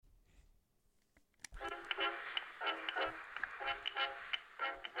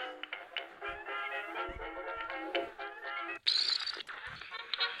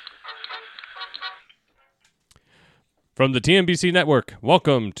From the TNBC Network,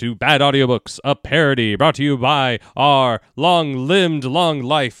 welcome to Bad Audiobooks, a parody brought to you by our long-limbed,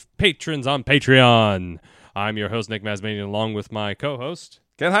 long-life patrons on Patreon. I'm your host, Nick Masmanian, along with my co-host,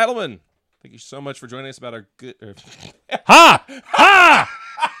 Ken Heidelman. Thank you so much for joining us about our good... Ha! Ha!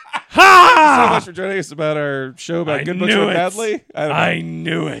 Thank you so Ha! much for joining us about our show about I good books knew written it. badly. I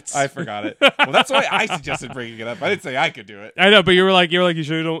knew it. I forgot it. Well, that's why I suggested bringing it up. I didn't say I could do it. I know, but you were like, you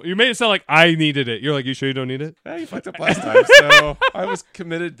sure you don't? You made it sound like I needed it. You're like, you sure you don't need it? You fucked up last time, so I was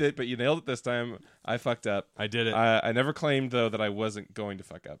committed to it, but you nailed it this time. I fucked up. I did it. I never claimed, though, that I wasn't going to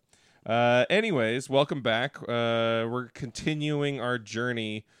fuck up. Anyways, welcome back. We're continuing our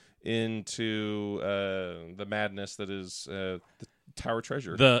journey into the madness that is the Tower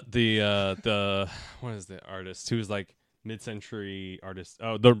Treasure. The what is the artist who's like mid-century artist?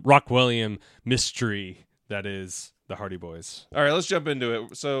 Oh, the Rockwellian mystery that is the Hardy Boys. All right, let's jump into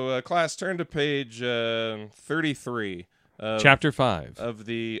it. So, class, turn to page 33. Chapter 5 of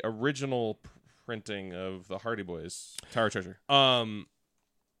the original printing of the Hardy Boys Tower Treasure.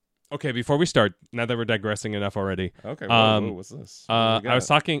 Okay, before we start, now that we're digressing enough already. Okay, whoa, what's this? I was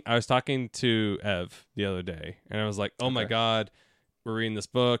talking to Ev the other day, and I was like, "Oh my god, we're reading this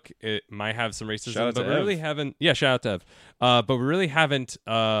book. It might have some racism, Shout out but to we really Ev. haven't." Yeah, shout out to Ev. But we really haven't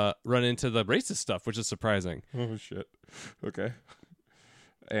run into the racist stuff, which is surprising. Oh shit. Okay.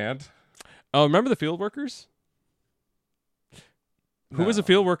 And Oh, remember the field workers? Who was a No.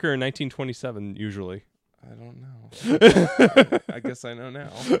 field worker in 1927? Usually, I don't know. I guess I know now.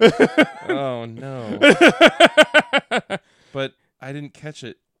 Oh no. But I didn't catch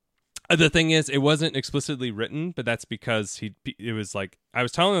it. The thing is, it wasn't explicitly written, but that's because it was like, I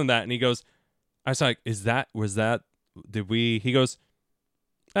was telling him that, and he goes, I was like, he goes,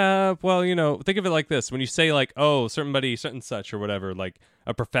 well, think of it like this. When you say like, oh, somebody, such and such or whatever, like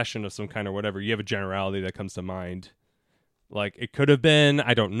a profession of some kind or whatever, you have a generality that comes to mind. Like it could have been,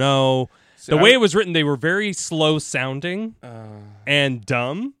 I don't know. See, The way it was written, they were very slow sounding and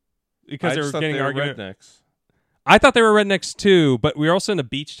dumb because I they were just thought getting they were argument. rednecks. I thought they were rednecks too, but we were also in a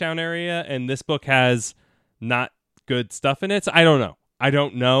beach town area, and this book has not good stuff in it. So I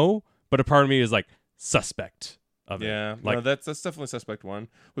don't know, but a part of me is like suspect of it. Yeah, Like, no, that's definitely suspect one.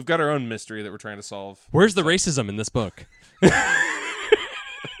 We've got our own mystery that we're trying to solve. where's the racism in this book?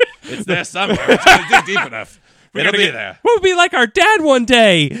 It's there somewhere. We're trying to dig deep enough. It'll be there. We'll be like our dad one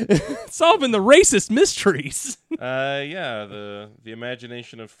day, solving the racist mysteries. Yeah, the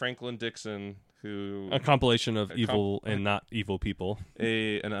imagination of Franklin Dixon, who A compilation of evil and not evil people.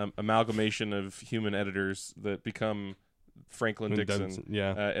 an amalgamation of human editors that become Franklin Dixon.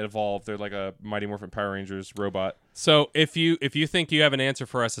 Yeah. It evolved. They're like a Mighty Morphin Power Rangers robot. So if you think you have an answer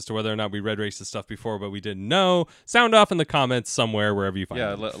for us as to whether or not we read racist stuff before, but we didn't know, sound off in the comments somewhere wherever you find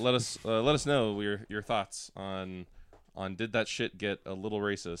Yeah, it. let us know your thoughts on did that shit get a little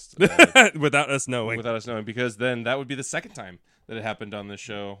racist Without us knowing. without us knowing, because then that would be the second time that it happened on this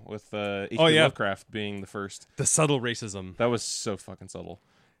show with H.P. yeah. Lovecraft being the first. The subtle racism. That was so fucking subtle.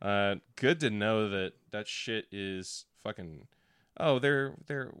 Good to know that shit is fucking. Oh, they're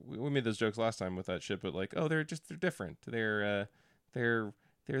we made those jokes last time with that shit, but like, oh, they're different. They're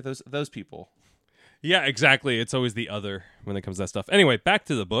those people. Yeah, exactly. It's always the other when it comes to that stuff. Anyway, back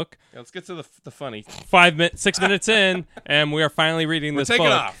to the book. Yeah, let's get to the funny. 6 minutes in, and we are finally reading this taking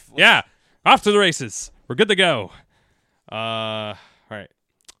book. off. Yeah, off to the races. We're good to go. All right.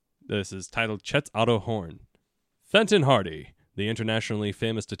 This is titled Chet's Auto Horn. Fenton Hardy, the internationally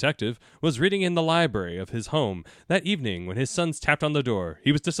famous detective, was reading in the library of his home that evening when his sons tapped on the door.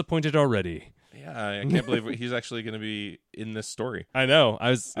 He was disappointed already. Yeah, I can't believe he's actually going to be in this story. I know.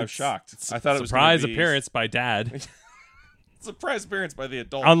 I'm shocked. I thought it was surprise gonna be appearance by Dad. surprise appearance by the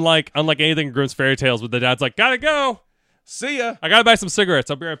adult. unlike anything in Grimm's fairy tales, where the dad's like, "Gotta go. See ya. I gotta buy some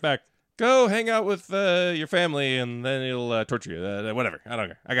cigarettes. I'll be right back." Go hang out with your family, and then it'll torture you. Whatever. I don't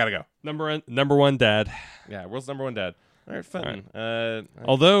care. I gotta go. Number one dad. Yeah, world's number one dad. All right, fun.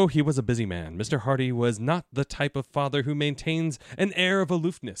 Although he was a busy man, Mr. Hardy was not the type of father who maintains an air of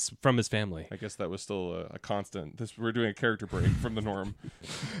aloofness from his family. I guess that was still a constant. We're doing a character break from the norm.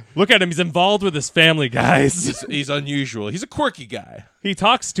 Look at him. He's involved with his family, guys. He's unusual. He's a quirky guy. He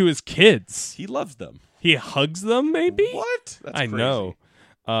talks to his kids. He loves them. He hugs them, maybe? What? That's I crazy. know.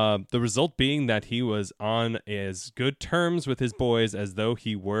 The result being that he was on as good terms with his boys as though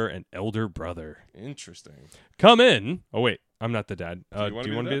he were an elder brother. Interesting. Come in. Oh, wait. I'm not the dad. Do you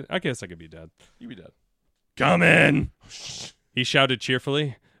wanna be the dad? I guess I could be dad. You be dead. Come in. He shouted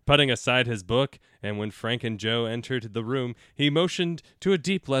cheerfully, putting aside his book, and when Frank and Joe entered the room, he motioned to a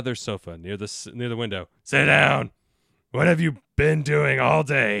deep leather sofa near the window. Sit down. What have you been doing all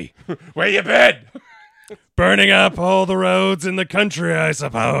day? Where you been? Burning up all the roads in the country, I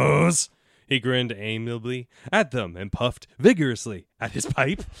suppose. He grinned amiably at them and puffed vigorously at his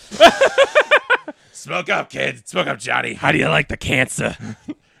pipe. Smoke up, kid. Smoke up, Johnny. How do you like the cancer?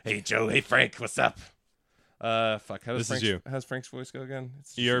 Hey, Joe. Hey, Frank. What's up? Fuck. This is you. How's Frank's voice go again?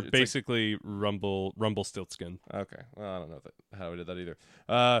 You're basically Rumpelstiltskin. Okay. Well, I don't know how we did that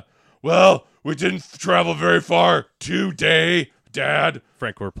either. Well, we didn't travel very far today, Dad.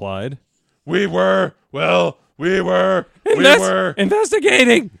 Frank replied. We were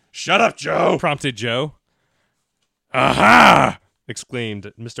investigating. Shut up, Joe. Prompted Joe. Aha!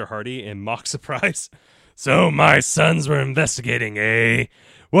 Exclaimed Mr. Hardy in mock surprise. So my sons were investigating, eh?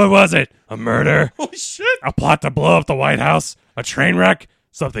 What was it? A murder? Holy shit. A plot to blow up the White House? A train wreck?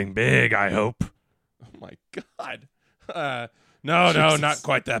 Something big, I hope. Oh my God. No, not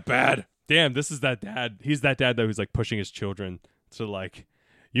quite that bad. Damn, this is that dad. He's that dad, though, who's like pushing his children to like,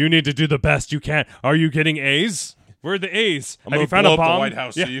 you need to do the best you can. Are you getting A's? Where are the A's? I'm Have you gonna found blow a up bomb? the White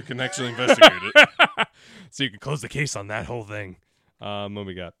House so you can actually investigate it. So you can close the case on that whole thing. What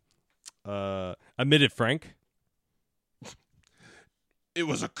we got? Admitted Frank. It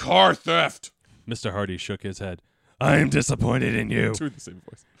was a car theft. Mr. Hardy shook his head. I am disappointed in you. Doing the same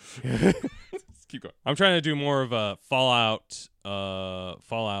voice. Keep going. I'm trying to do more of a Fallout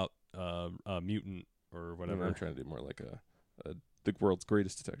mutant or whatever. I'm trying to do more like the world's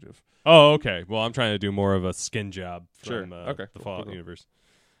greatest detective. Oh, okay. Well, I'm trying to do more of a skin job from Okay. the Fallout universe.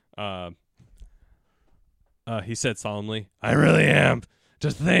 He said solemnly, I really am.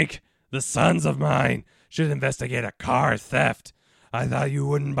 To think the sons of mine should investigate a car theft. I thought you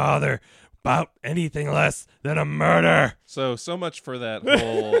wouldn't bother about anything less than a murder. So much for that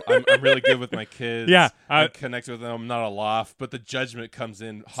whole, I'm really good with my kids. Yeah. I connect with them. I'm not a loft, but the judgment comes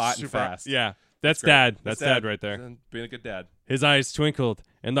in hot and fast. Yeah. That's great. dad. That's dad right there. Being a good dad. His eyes twinkled,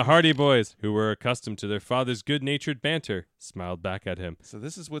 and the Hardy boys, who were accustomed to their father's good-natured banter, smiled back at him. So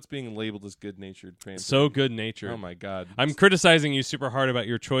this is what's being labeled as good-natured banter. So good-natured. Oh my God. I'm criticizing you super hard about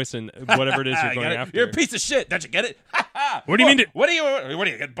your choice and whatever it is you're going after. You're a piece of shit. Don't you get it? What do you mean? What are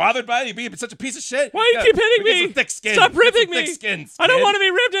you get bothered by? You being such a piece of shit? Why do you keep hitting get me? some thick skin. Stop ribbing Thick me. skins, I don't kid. want to be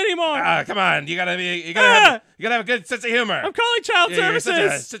ribbed anymore. Come on. You gotta have a good sense of humor. I'm calling child You're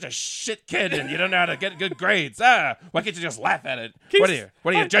services. such a shit kid, and you don't know how to get good grades. Why can't you just laugh at it? Keep- What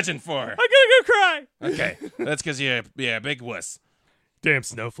are you judging for? I'm gonna go cry. Okay, that's because you're a big wuss. Damn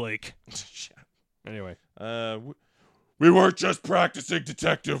snowflake. Anyway, we weren't just practicing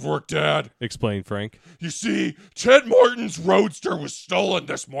detective work, Dad. explain, Frank. You see, Ted Morton's Roadster was stolen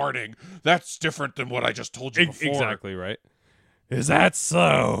this morning. That's different than what I just told you before. Exactly right. Is that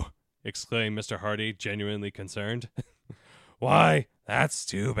so? Exclaimed Mr. Hardy, genuinely concerned. Why, that's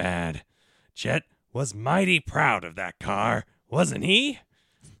too bad. Chet was mighty proud of that car, wasn't he?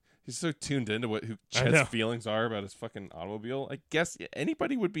 He's so tuned into who know. Chet's feelings are about his fucking automobile. I guess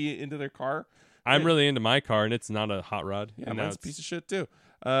anybody would be into their car. I'm really into my car, and it's not a hot rod. Yeah, And now mine's a it's- piece of shit too.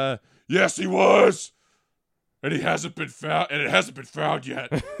 Yes, he was, and he hasn't been found, and it hasn't been found yet.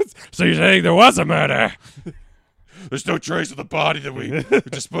 So you're saying there was a murder? There's no trace of the body that we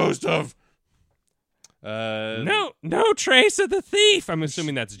disposed of. No trace of the thief. I'm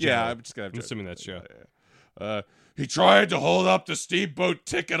assuming that's Joe. Yeah, I'm just gonna. I'm assuming that's Joe. He tried to hold up the steamboat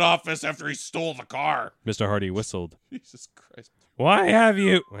ticket office after he stole the car. Mr. Hardy whistled. Jesus Christ! Why have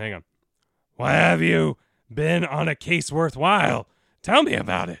you been on a case worthwhile? Tell me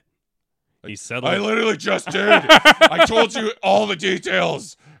about it. He settled. I literally just did. I told you all the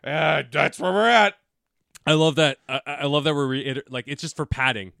details. That's where we're at. I love that. I love that we're like it's just for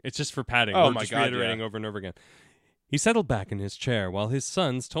padding. It's just for padding. Oh we're my just God, reiterating yeah. over and over again. He settled back in his chair while his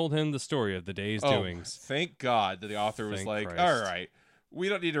sons told him the story of the day's doings. Thank God that the author was Thank like, Christ. all right, we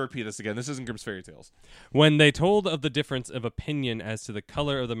don't need to repeat this again. This isn't Grimm's Fairy Tales. When they told of the difference of opinion as to the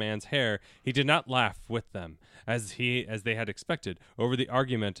color of the man's hair, he did not laugh with them, as they had expected, over the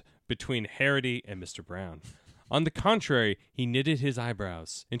argument between Harity and Mr. Brown. On the contrary, he knitted his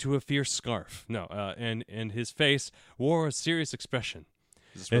eyebrows into a fierce scarf. And his face wore a serious expression.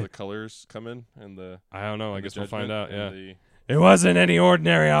 Is this where the colors come in? And I don't know. I guess we'll find out. Yeah. It wasn't any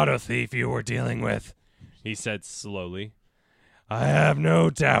ordinary auto thief you were dealing with, he said slowly. I have no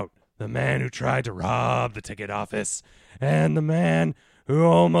doubt the man who tried to rob the ticket office and the man who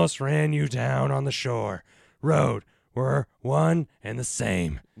almost ran you down on the shore road were one and the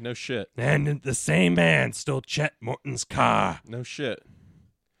same. No shit. And the same man stole Chet Morton's car. No shit.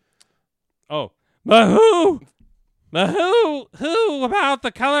 Oh, but who? Who about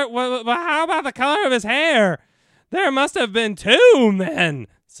the color? How about the color of his hair? There must have been two men,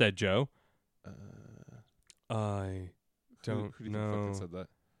 said Joe. I don't Who do you think know. fucking said that?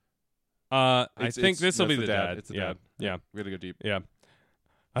 I think this will be that's the dad. It's the yeah. dad. Yeah. We gotta go deep. Yeah.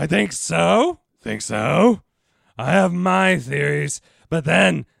 I think so. Think so. I have my theories, but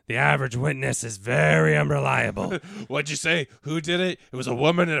then the average witness is very unreliable. What'd you say? Who did it? It was a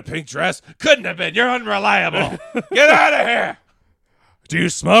woman in a pink dress? Couldn't have been. You're unreliable. Get out of here. Do you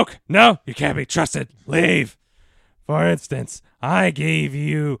smoke? No, you can't be trusted. Leave. For instance, I give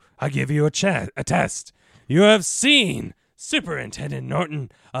you a test. You have seen Superintendent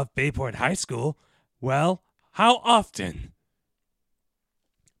Norton of Bayport High School. Well, how often?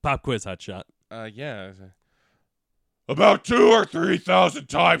 Pop quiz, hotshot. Yeah. About 2,000 or 3,000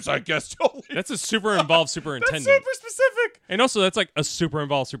 times, I guess. That's a super involved superintendent. That's super specific. And also, that's like a super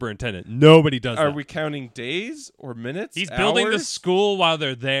involved superintendent. Nobody does that. Are we counting days or minutes? He's building the hours? school while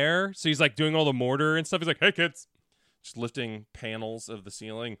they're there. So he's like doing all the mortar and stuff. He's like, hey, kids. Just lifting panels of the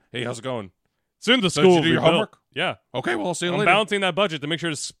ceiling. Hey, how's it going? Soon the So school did you do will your be built. homework? Yeah. Okay, well, I'll see you I'm later. balancing that budget to make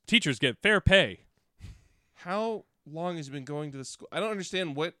sure teachers get fair pay. How long has he been going to the school? I don't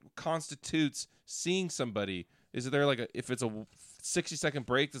understand what constitutes seeing somebody. Is there like if it's a 60-second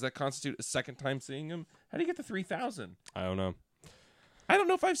break, does that constitute a second time seeing him? How do you get to 3,000? I don't know. I don't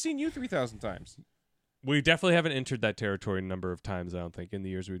know if I've seen you 3,000 times. We definitely haven't entered that territory a number of times, I don't think, in the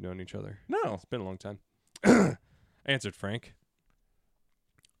years we've known each other. No. It's been a long time. Answered Frank.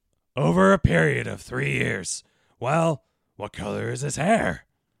 Over a period of 3 years. Well, what color is his hair?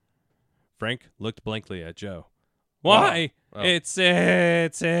 Frank looked blankly at Joe. Why? Oh. It's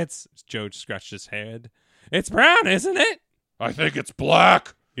Joe scratched his head. It's brown, isn't it? I think it's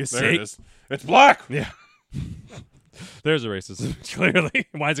black. You There see? it is. It's black. Yeah. There's a racism, clearly.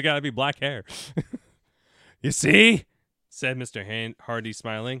 Why's it gotta be black hair? You see? Said Mr. Hardy,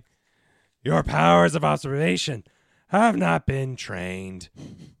 smiling. Your powers of observation have not been trained.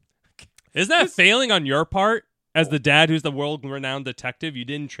 Isn't that failing on your part? As the dad who's the world-renowned detective, you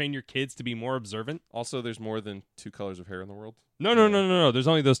didn't train your kids to be more observant? Also, there's more than 2 colors of hair in the world. No. There's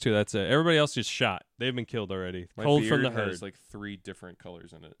only those 2. That's it. Everybody else just shot. They've been killed already. My Cold beard from the herd. has like 3 different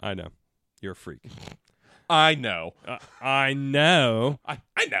colors in it. I know. You're a freak. I know. I know.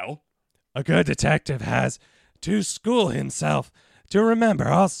 I know. A good detective has to school himself to remember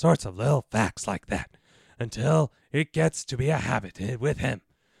all sorts of little facts like that until it gets to be a habit with him.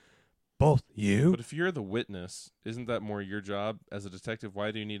 Both you... But if you're the witness, isn't that more your job as a detective? Why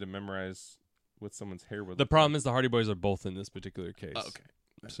do you need to memorize what someone's hair would The look problem like? is the Hardy Boys are both in this particular case. Oh, okay.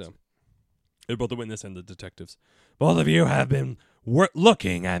 So they're both the witness and the detectives. Both of you have been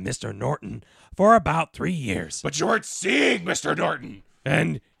looking at Mr. Norton for about 3 years. But you weren't seeing Mr. Norton.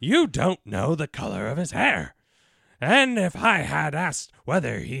 And you don't know the color of his hair. And if I had asked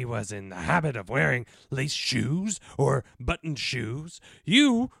whether he was in the habit of wearing lace shoes or buttoned shoes,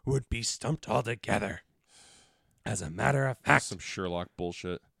 you would be stumped altogether. As a matter of That's fact, some Sherlock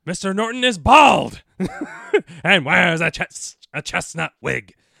bullshit. Mr. Norton is bald and wears a chestnut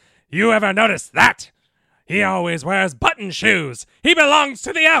wig. You ever noticed that? He always wears button shoes. He belongs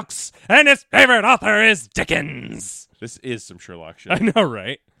to the Elks, and his favorite author is Dickens. This is some Sherlock shit. I know,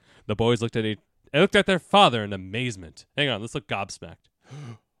 right? The boys looked at their father in amazement. Hang on, let's look gobsmacked.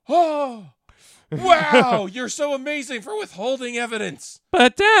 Oh, wow! You're so amazing for withholding evidence.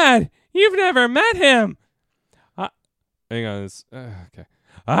 But Dad, you've never met him. Hang on, okay.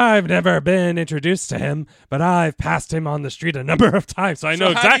 I've never been introduced to him, but I've passed him on the street a number of times, so I know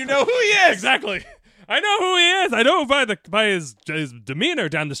So exactly. how do you know who he is? Exactly. I know who he is. I know by his demeanor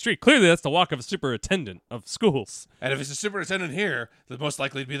down the street. Clearly, that's the walk of a superintendent of schools. And if it's a superintendent here, the most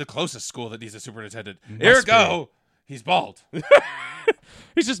likely to be the closest school that needs a superintendent. Must Ergo, he's bald.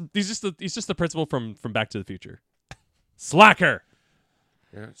 He's just the principal from Back to the Future. Slacker.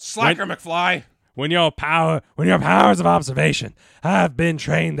 Slacker McFly. When your powers of observation have been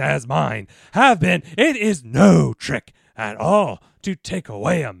trained as mine have been, it is no trick at all to take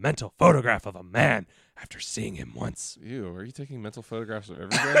away a mental photograph of a man after seeing him once. Ew, are you taking mental photographs of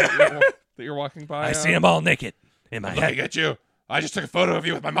everybody that you're walking by? I see him all naked in my head. Looking at you. I just took a photo of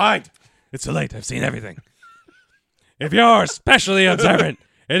you with my mind. It's too late. I've seen everything. If you're especially observant,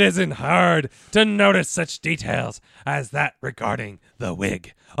 it isn't hard to notice such details as that regarding the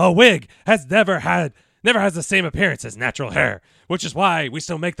wig. A wig never has the same appearance as natural hair, which is why we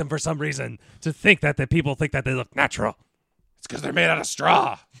still make them for some reason to think that the people think that they look natural. It's because they're made out of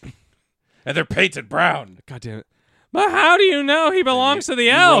straw. And they're painted brown. God damn it. But how do you know he belongs to the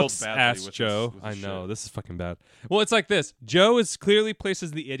you rolled Elks? badly Asked with Joe. this I know, shit. this is fucking bad. Well, it's like this. Joe is clearly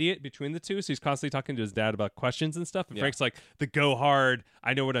places the idiot between the two, so he's constantly talking to his dad about questions and stuff. And Yeah. Frank's like, the go hard,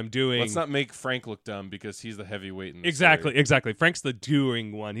 I know what I'm doing. Let's not make Frank look dumb because he's the heavyweight in this Exactly. Frank's the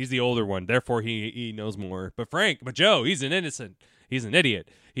doing one. He's the older one. Therefore, he knows more. But Joe, he's an innocent. He's an idiot.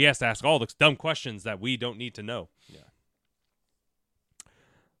 He has to ask all the dumb questions that we don't need to know. Yeah.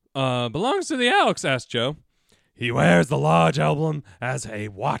 Belongs to the Alex, asked Joe. He wears the Lodge emblem as a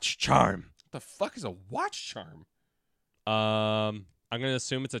watch charm. What the fuck is a watch charm? I'm going to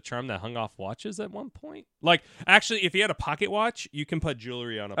assume it's a charm that hung off watches at one point. Like, actually, if he had a pocket watch, you can put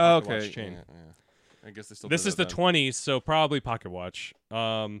jewelry on a pocket watch chain. Yeah. I guess they still. This do is that the then. 20s, so probably pocket watch.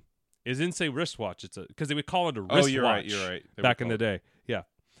 It didn't say wristwatch. It's because they would call it a wristwatch. Oh, you're right. You're right. They Back were in the called- day, yeah.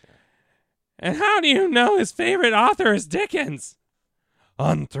 And how do you know his favorite author is Dickens?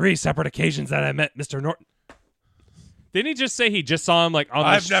 On 3 separate occasions that I met Mr. Norton. Didn't he just say he just saw him like on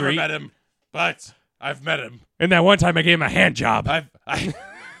the street? I've never met him, but I've met him. And that one time I gave him a hand job. I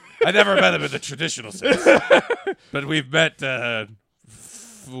never met him in the traditional sense, but we've met.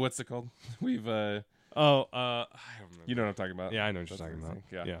 What's it called? We've. I don't remember. You know what I'm talking about? Yeah, I know what you're That's talking what I'm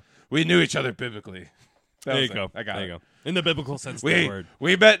about. saying. Yeah. We knew each other biblically. That There was you it. go. I got there it. you go. In the biblical sense of the word.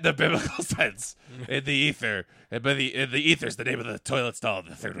 We met in the biblical sense in the ether, and by the ether's the name of the toilet stall in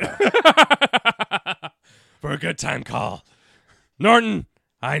the third row. For a good time call. Norton,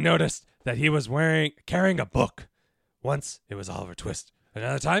 I noticed that he was carrying a book. Once it was Oliver Twist.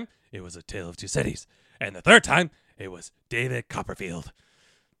 Another time it was A Tale of Two Cities. And the third time it was David Copperfield.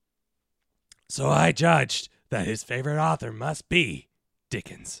 So I judged that his favorite author must be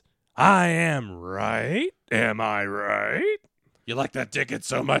Dickens. I am right? Am I right? You like that Dickens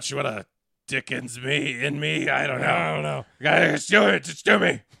so much, you want to Dickens me in me? I don't know. I don't know. Guys, do it. Just do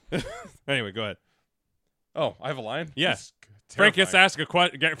me. Anyway, go ahead. Oh, I have a line? Yeah. That's Frank gets to terrifying. ask a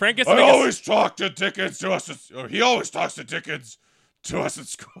question. Frank gets to I make a always talk to Dickens to us, or he always talks to Dickens to us at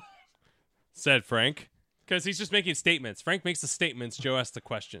school. said Frank. Because he's just making statements. Frank makes the statements. Joe asks the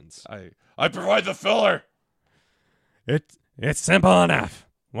questions. I provide the filler. It's simple enough.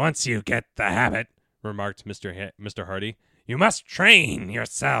 Once you get the habit, remarked Mr. Hardy, you must train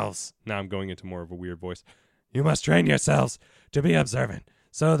yourselves. Now I'm going into more of a weird voice. You must train yourselves to be observant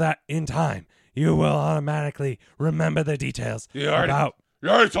so that in time you will automatically remember the details You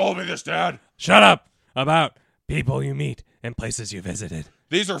already told me this, Dad. Shut up! About people you meet and places you visited.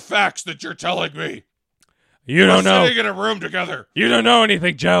 These are facts that you're telling me. You don't We're know. sitting in a room together. You don't know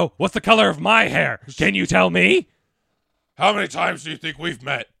anything, Joe. What's the color of my hair? Can you tell me? How many times do you think we've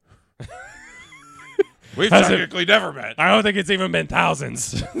met? We've Has it- technically never met. I don't think it's even been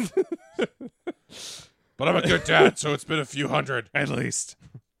thousands. But I'm a good dad, so it's been a few hundred. At least.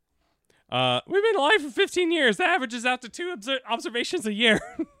 We've been alive for 15 years. That averages out to 2 observations a year.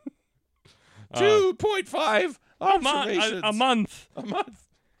 2.5 observations. A month. A month.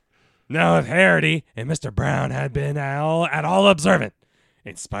 Now, if Hardy and Mr. Brown had been at all observant,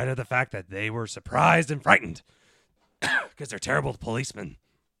 in spite of the fact that they were surprised and frightened, because they're terrible policemen,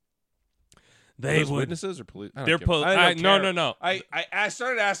 they Those would. witnesses or police? They're no. I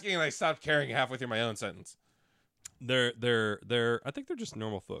started asking and I stopped caring halfway through my own sentence. They're. I think they're just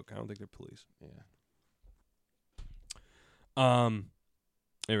normal folk. I don't think they're police. Yeah.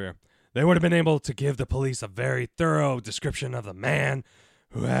 Here we are. They would have been able to give the police a very thorough description of the man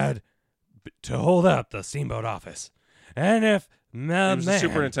who had to hold up the steamboat office. And if He was the man,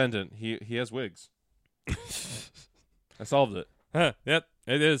 superintendent. He has wigs. I solved it. Yep,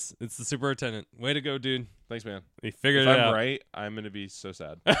 it is. It's the superintendent. Way to go, dude. Thanks, man. He figured If it I'm out. right, I'm gonna be so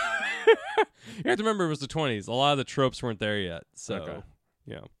sad. You have to remember it was the 20s. A lot of the tropes weren't there yet. So,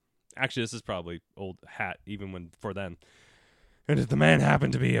 Okay. Actually, this is probably old hat even when for then. And if the man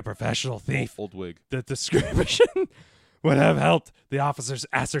happened to be a professional thief, Old wig. the description would have helped the officers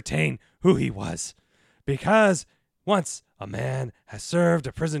ascertain who he was. Because once a man has served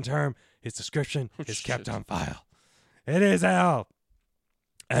a prison term, his description is kept shit. on file. It is all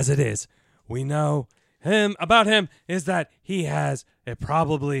as it is. We know about him is that he has a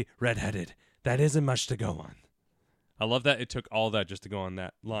probably redheaded. That isn't much to go on. I love that it took all that just to go on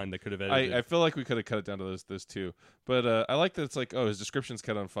that line that could have edited. I feel like we could have cut it down to those two. But I like that it's like, oh, his description's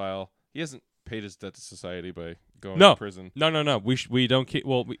kept on file. He hasn't paid his debt to society by going to prison. No. We don't keep.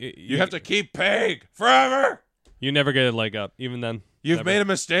 Well, You have to keep paying forever. You never get a leg up. Even then, You've never. made a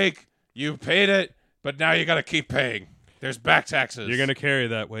mistake. You paid it, but now you got to keep paying. There's back taxes. You're gonna carry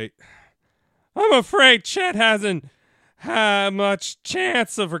that weight. I'm afraid Chet hasn't had much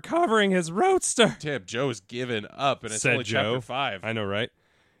chance of recovering his roadster. Tip, Joe is giving up, and it's Said only Joe. chapter 5. I know, right?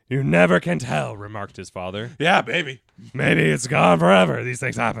 You never can tell, remarked his father. Yeah, baby. Maybe it's gone forever. These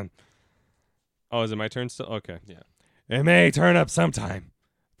things happen. Oh, is it my turn still? Okay. Yeah. It may turn up sometime.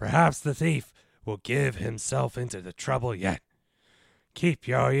 Perhaps the thief will give himself into the trouble yet. Keep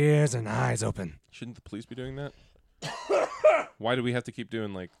your ears and eyes open. Shouldn't the police be doing that? Why do we have to keep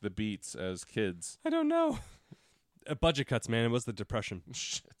doing like the beats as kids? I don't know. budget cuts, man. It was the Depression.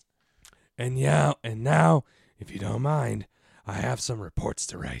 Shit. And now, if you don't mind, I have some reports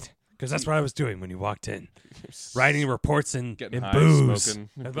to write. Because that's what I was doing when you walked in. Writing reports in Getting high, booze. smoking,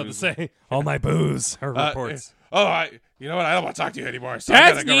 I was about to boozing. say, all my booze are reports. You know what? I don't want to talk to you anymore. So I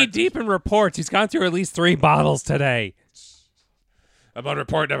gotta Dad's go knee right- deep in reports. He's gone through at least 3 bottles today. I'm on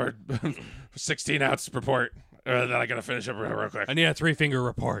report number 16-ounce report. Then I gotta finish up real quick. I need a 3-finger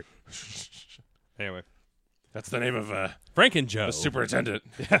report. Anyway. That's the name of Frank and Joe. the superintendent.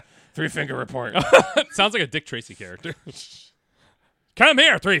 3-finger report. Sounds like a Dick Tracy character. Come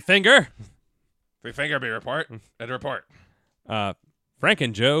here, 3-finger. 3-finger be report and report. Frank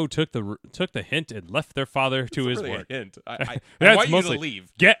and Joe took the hint and left their father to his Really work. a hint. I That's want you mostly, to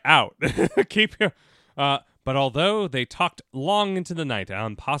leave. Get out. Keep your. But although they talked long into the night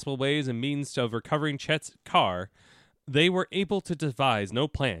on possible ways and means of recovering Chet's car, they were able to devise no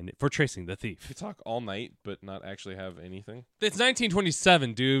plan for tracing the thief. You talk all night, but not actually have anything. It's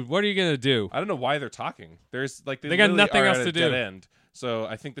 1927, dude. What are you gonna do? I don't know why they're talking. There's like They got literally nothing are else at to a do. dead end. So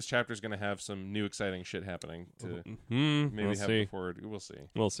I think this chapter is going to have some new exciting shit happening to maybe We'll have see. before. We'll see.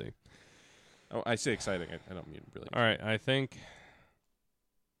 We'll see. Oh, I say exciting. I don't mean really. All right, I think.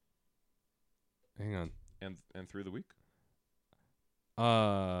 Hang on. And through the week.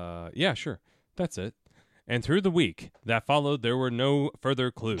 Yeah, sure. That's it. And through the week that followed, there were no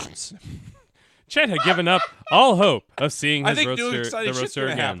further clues. Chet had given up all hope of seeing I his think new roadster, exciting the shit's roadster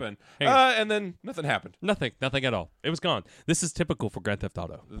going to again. happen. Hang on. And then nothing happened. Nothing at all. It was gone. This is typical for Grand Theft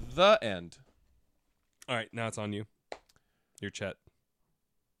Auto. The end. All right, now it's on you. You're Chet.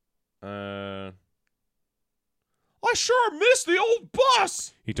 I sure miss the old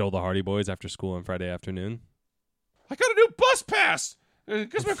bus. He told the Hardy Boys after school on Friday afternoon. I got a new bus pass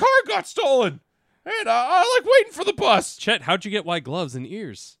because my car got stolen, and I like waiting for the bus. Chet, how'd you get white gloves and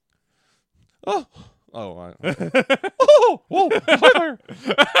ears? Oh, whoa, hi there.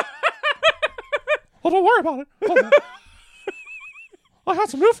 Oh, don't worry about it. Oh, I had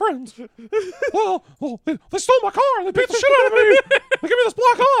some new friends. Well, they stole my car and they beat the shit out of me. They gave me this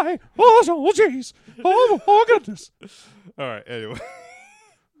black eye. Oh, jeez. Oh, goodness. All right, anyway.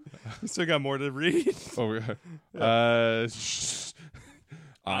 You still got more to read? Oh,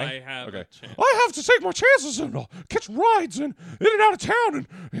 I have okay. a chance. I have to take my chances and catch rides in and out of town,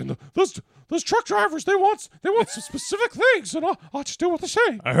 and those truck drivers they want some specific things, and I'll just do what they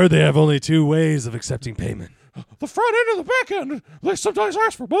say. I heard they have only 2 ways of accepting payment. The front end and the back end, they sometimes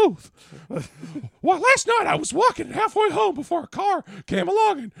ask for both. Well, last night I was walking halfway home before a car came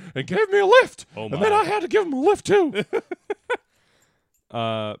along and gave me a lift, Oh, and my. then I had to give him a lift too.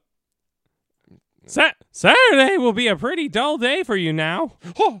 Saturday will be a pretty dull day for you now.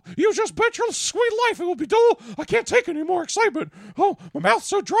 Oh, you just bet your sweet life it will be dull. I can't take any more excitement. Oh, my mouth's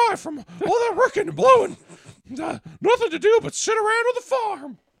so dry from all that working and blowing. Nothing to do but sit around on the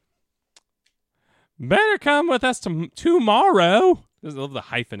farm. Better come with us tomorrow. I love the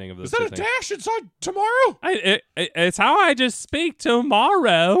hyphening of this. Is that a dash inside tomorrow? It's how I just speak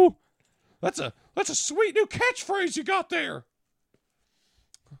tomorrow. That's a sweet new catchphrase you got there.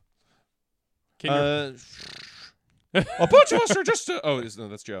 A bunch of us are just. No,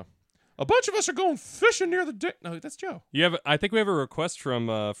 that's Joe. A bunch of us are going fishing near the. No, that's Joe. You have. I think we have a request from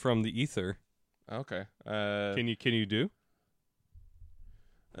the ether. Okay. Can you do?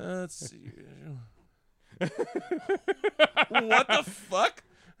 Let's see. What the fuck?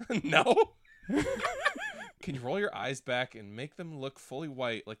 No. Can you roll your eyes back and make them look fully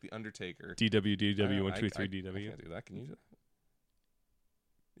white like the Undertaker? DW123DW. I can't do that. Can you do that?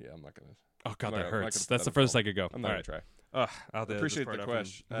 Yeah, I'm not gonna. Oh god, I'm that not gonna hurts. put That's that the in furthest I could go. I'm not All gonna right. try. I'll do Appreciate this the part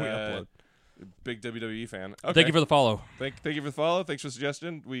after question. we upload. Big WWE fan. Okay. Thank you for the follow. Thank you for the follow. Thanks for the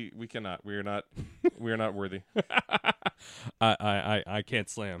suggestion. We cannot. We are not worthy. I can't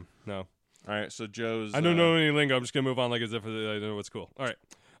slam. No. All right. So Joe's. I don't know any lingo. I'm just gonna move on like as if I know what's cool. All right.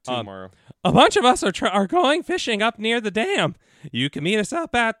 Tomorrow. A bunch of us are going fishing up near the dam. You can meet us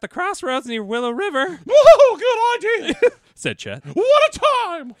up at the crossroads near Willow River. Whoa! Good idea. Said Chet. What a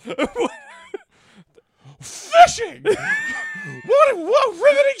time! Fishing! what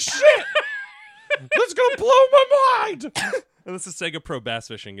riveting shit! That's gonna blow my mind! And this is Sega Pro Bass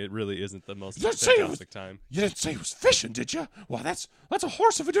Fishing. It really isn't the most Let's say it fantastic time. You didn't say it was fishing, did you? Well, that's a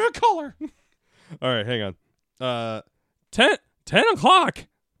horse of a different color. All right, hang on. 10 o'clock.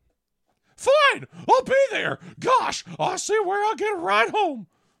 Fine, I'll be there. Gosh, I'll see where I'll get a ride home.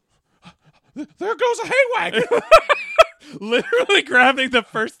 There goes a hay wagon. Literally grabbing the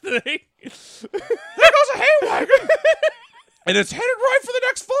first thing. There goes a hay wagon. And it's headed right for the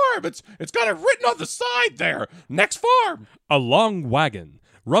next farm. It's got it written on the side there. Next farm. A long wagon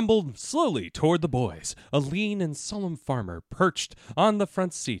rumbled slowly toward the boys. A lean and solemn farmer perched on the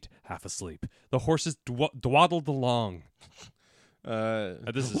front seat, half asleep. The horses dwaddled along.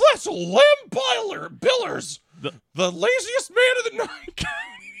 This is That's Lem Billers, the laziest man in the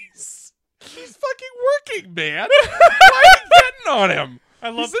 90s. He's fucking working, man. Why are you getting on him?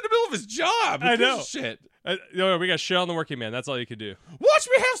 He's in the middle of his job. I know. Shit. no, we got shit on the working man. That's all you could do, Watch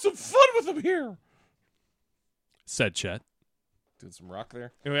me have some fun with him here. said Chet. Doing some rock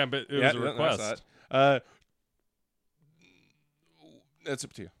there. Yeah, but it was a request. That's that's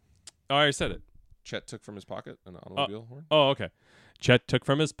up to you. Oh, I already said it. Chet took from his pocket an automobile horn. Oh, okay. Chet took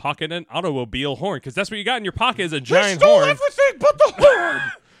from his pocket an automobile horn, because that's what you got in your pocket is a They giant stole horn. everything but the horn.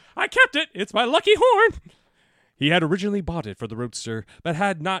 I kept it. It's my lucky horn. He had originally bought it for the roadster, but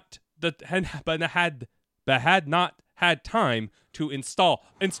had not had time to install.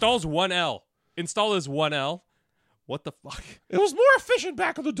 Install's 1L. Install is 1L. What the fuck? It was more efficient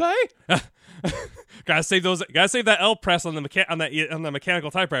back in the day. Gotta save those. Gotta save that L press on the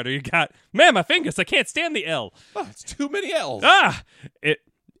mechanical typewriter. You got, man, my fingers. I can't stand the L. Oh, it's too many L's.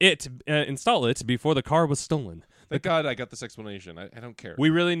 Install it before the car was stolen. Thank God I got this explanation. I don't care. We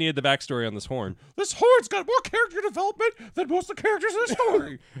really needed the backstory on this horn. This horn's got more character development than most of the characters in the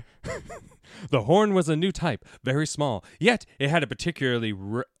story. The horn was a new type, very small, yet it had a particularly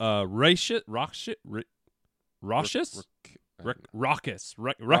raucous,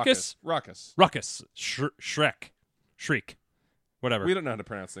 shriek, whatever. We don't know how to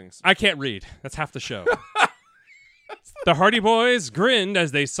pronounce things. I can't read. That's half the show. The Hardy Boys grinned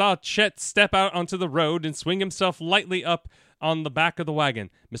as they saw Chet step out onto the road and swing himself lightly up on the back of the wagon.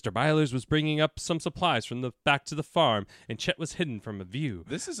 Mr. Byler's was bringing up some supplies from the back to the farm, and Chet was hidden from view.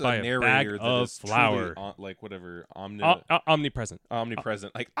 This is by a a narrator bag that of is flour. truly like whatever Omnipresent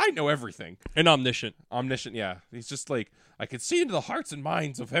omnipresent. Like I know everything. and omniscient. Omniscient. Yeah, he's just like I can see into the hearts and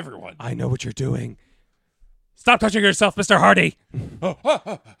minds of everyone. I know what you're doing. Stop touching yourself, Mr. Hardy. I'm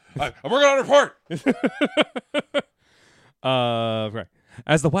working on a report. Right.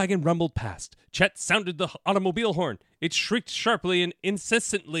 As the wagon rumbled past, Chet sounded the automobile horn. It shrieked sharply and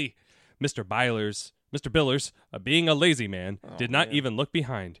insistently. Mr. Billers, being a lazy man, did not even look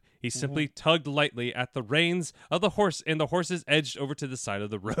behind. He simply tugged lightly at the reins of the horse, and the horses edged over to the side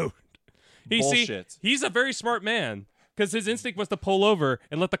of the road. Bullshit. He's a very smart man, because his instinct was to pull over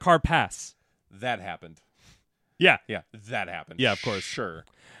and let the car pass. That happened. Yeah. Yeah, that happened. Yeah, of course. Sure.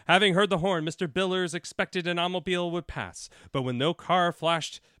 Having heard the horn, Mr. Billers expected an automobile would pass, but when no car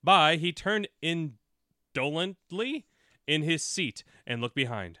flashed by, he turned indolently in his seat and looked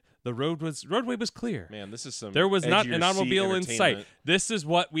behind. The roadway was clear. Man, this is some. There was not edge of an your automobile seat in sight. entertainment. This is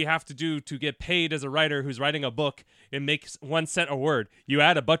what we have to do to get paid as a writer who's writing a book and makes 1 cent a word. You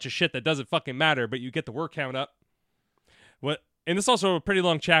add a bunch of shit that doesn't fucking matter, but you get the word count up. What? And this is also a pretty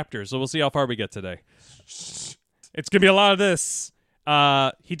long chapter, so we'll see how far we get today. It's gonna be a lot of this.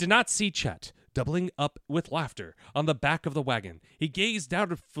 He did not see Chet, doubling up with laughter on the back of the wagon. He gazed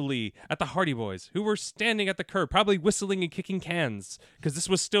doubtfully at the Hardy Boys, who were standing at the curb, probably whistling and kicking cans, because this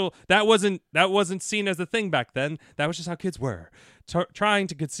was still that wasn't seen as a thing back then. That was just how kids were, trying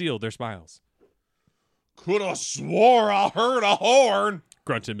to conceal their smiles. Could have swore I heard a horn.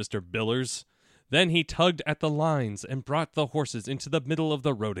 Grunted Mr. Billers. Then he tugged at the lines and brought the horses into the middle of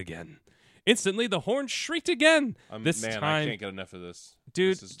the road again. Instantly, the horn shrieked again. This man, time, I can't get enough of this.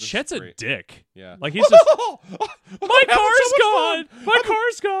 dude, This is Chet's a great. dick. Yeah. Like he's just, my having car's so much gone. fun. My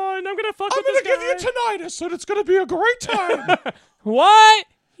car's gone. I'm gonna fuck I'm with this gonna give you guy. tinnitus, and it's gonna be a great time. What?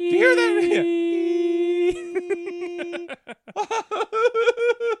 Do you hear that?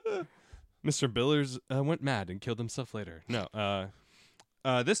 Mr. Billers went mad and killed himself later. No,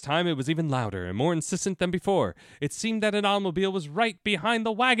 this time it was even louder and more insistent than before. It seemed that an automobile was right behind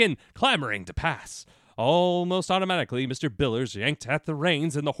the wagon, clamoring to pass. Almost automatically, Mr. Billers yanked at the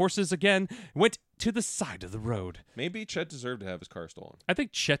reins, and the horses again went to the side of the road. Maybe Chet deserved to have his car stolen. I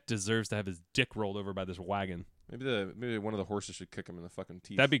think Chet deserves to have his dick rolled over by this wagon. Maybe one of the horses should kick him in the fucking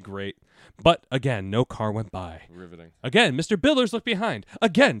teeth. That'd be great. But again, no car went by. riveting. Again, Mr. Billers looked behind.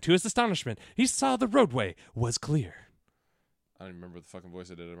 Again, to his astonishment, he saw the roadway was clear. I don't even remember the fucking voice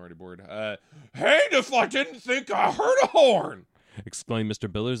I did. I'm already bored. Hanged if I didn't think I heard a horn! Exclaimed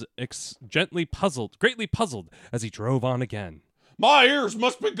Mr. Billers, greatly puzzled, as he drove on again. My ears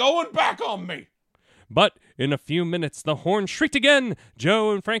must be going back on me! But in a few minutes, the horn shrieked again.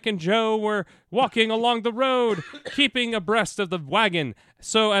 Joe and Frank and Joe were walking along the road, keeping abreast of the wagon,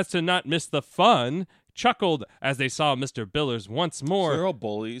 so as to not miss the fun, chuckled as they saw Mr. Billers once more. So they're all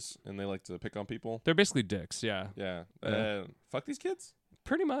bullies, and they like to pick on people. They're basically dicks, yeah. Yeah. Yeah. Fuck these kids?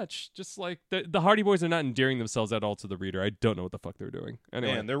 Pretty much. Just like the Hardy Boys are not endearing themselves at all to the reader. I don't know what the fuck they're doing.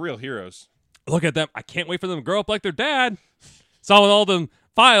 Anyway, Man, they're real heroes. look at them. I can't wait for them to grow up like their dad. Saw all them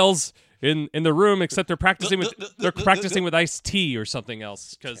files in the room, except they're practicing with iced tea or something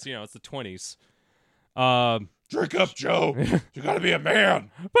else because it's the 20s. Drink up, Joe. You gotta be a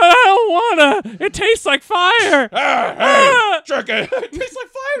man. But I don't wanna. It tastes like fire. Drink it. It tastes like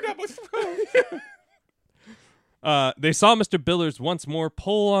fire down my throat. They saw Mr. Billers once more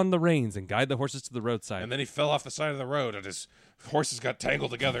pull on the reins and guide the horses to the roadside. And then he fell off the side of the road, and his horses got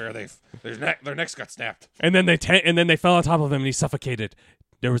tangled together, and their necks got snapped. And then they fell on top of him, and he suffocated.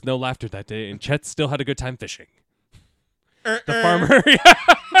 There was no laughter that day, and Chet still had a good time fishing.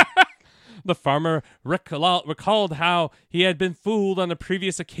 The farmer recalled how he had been fooled on the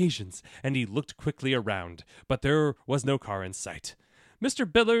previous occasions, and he looked quickly around, but there was no car in sight.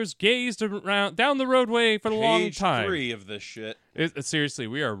 Mr. Billers gazed around down the roadway for a long time. Page 3 of this shit. Seriously,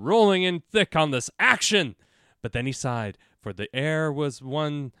 we are rolling in thick on this action. But then he sighed, for the air was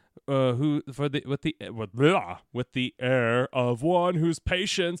one with the air of one whose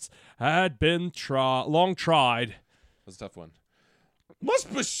patience had been long tried. That's a tough one.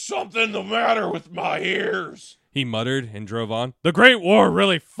 Must be something the matter with my ears, he muttered and drove on. The Great War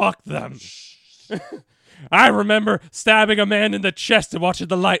really fucked them. I remember stabbing a man in the chest and watching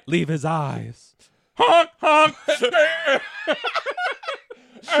the light leave his eyes. Honk, honk.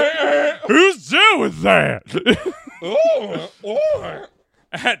 Who's doing that?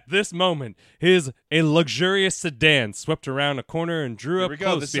 At this moment, a luxurious sedan swept around a corner and drew up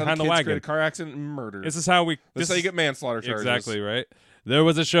close behind the wagon. A car accident and murder. This is how you get manslaughter charges. Exactly right. There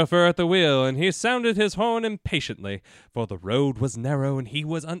was a chauffeur at the wheel, and he sounded his horn impatiently, for the road was narrow and he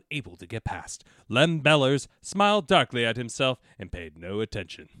was unable to get past. Lem Bellers smiled darkly at himself and paid no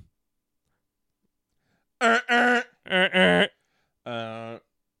attention. It's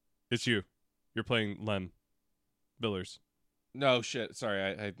you. You're playing Lem Billers. No shit. Sorry, I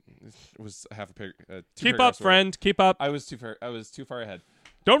it was half a pig. Keep up, friend. Keep up. I was too far ahead.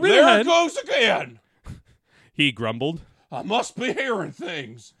 Don't read there ahead. It goes again. He grumbled. I must be hearing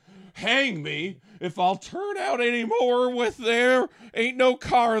things. Hang me if I'll turn out any more with there ain't no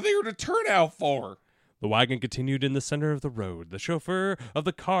car there to turn out for. The wagon continued in the center of the road. The chauffeur of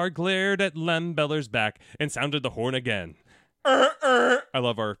the car glared at Lem Beller's back and sounded the horn again. I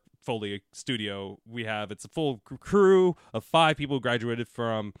love our Foley studio we have. It's a full crew of 5 people who graduated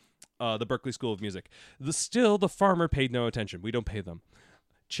from the Berklee School of Music. Still, the farmer paid no attention. We don't pay them.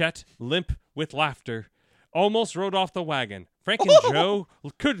 Chet, limp with laughter, almost rode off the wagon. Frank and Joe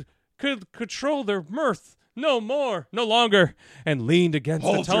could control their mirth no longer, and leaned against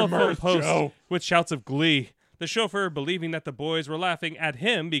the telephone post Joe. With shouts of glee. The chauffeur, believing that the boys were laughing at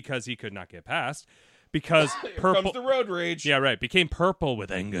him because he could not get past, because purple comes the road rage. Yeah, right. Became purple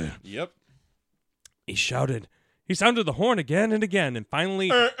with anger. Yep. He shouted. He sounded the horn again and again, and finally,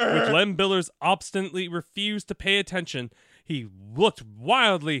 with Lem Billers obstinately refused to pay attention, he looked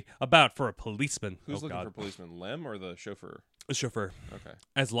wildly about for a policeman. Who's looking for a policeman, Lem or the chauffeur? The chauffeur. Okay.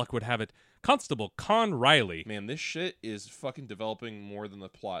 As luck would have it, Constable Con Riley. Man, this shit is fucking developing more than the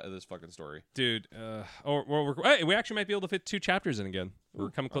plot of this fucking story. Dude, we actually might be able to fit 2 chapters in again. We're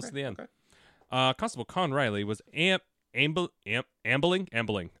coming close to the end. Okay. Constable Con Riley was ambling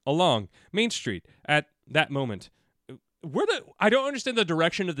along Main Street at that moment. I don't understand the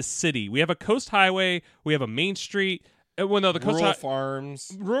direction of the city. We have a coast highway. We have a main street. Rural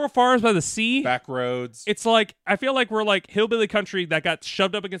farms by the sea, back roads. It's like I feel like we're like hillbilly country that got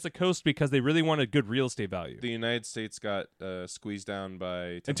shoved up against the coast because they really wanted good real estate value. The United States got squeezed down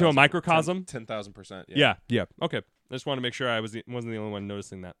by 10, into a microcosm. 10,000%. Yeah. Okay. I just want to make sure I wasn't the only one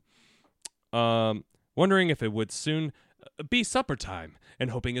noticing that. Wondering if it would soon be supper time,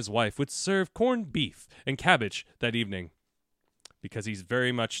 and hoping his wife would serve corned beef and cabbage that evening, because he's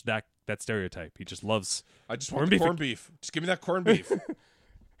very much that stereotype. He just loves. I just want corned beef. Just give me that corned beef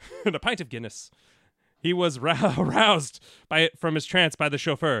and a pint of Guinness. He was roused from his trance by the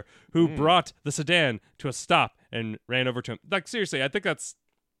chauffeur, who brought the sedan to a stop and ran over to him. Like, seriously, I think that's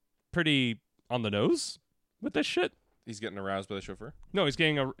pretty on the nose with this shit. He's getting aroused by the chauffeur? No, he's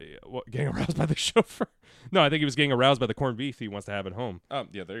getting aroused by the chauffeur. No, I think he was getting aroused by the corned beef he wants to have at home. Oh,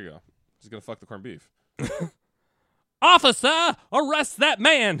 yeah, there you go. He's going to fuck the corned beef. Officer, arrest that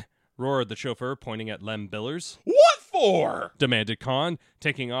man! Roared the chauffeur, pointing at Lem Billers. What for? Demanded Con,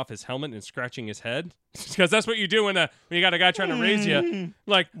 taking off his helmet and scratching his head. Because that's what you do when you got a guy trying to raise you.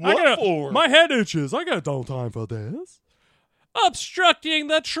 Like, what for? My head itches. I got no time for this. Obstructing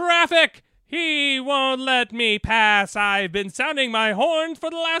the traffic! He won't let me pass. I've been sounding my horn for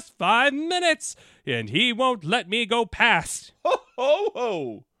the last 5 minutes, and he won't let me go past. Ho, ho,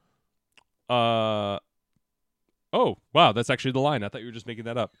 ho. Oh, wow, that's actually the line. I thought you were just making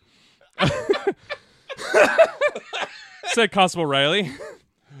that up. Said Constable Riley.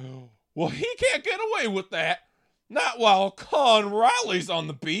 Well, he can't get away with that. Not while Con Riley's on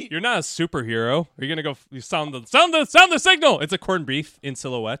the beat. You're not a superhero. Are you gonna go sound the signal? It's a corned beef in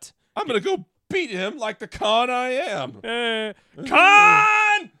silhouette. I'm gonna go beat him like the con I am.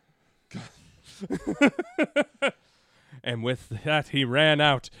 Con! And with that, he ran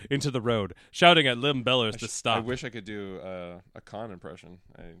out into the road, shouting at Lim Bellers to stop. I wish I could do a con impression.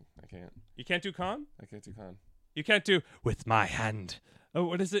 I can't. You can't do con? I can't do con. You can't do with my hand. Oh,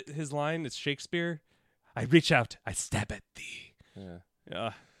 what is it? His line? It's Shakespeare. I reach out, I stab at thee.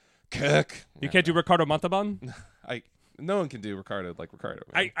 Yeah. Kirk. You can't do Ricardo Montalban? No one can do Ricardo like Ricardo.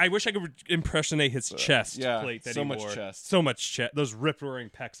 I wish I could impersonate his chest plate that so he much wore. chest. So much chest. Those rip-roaring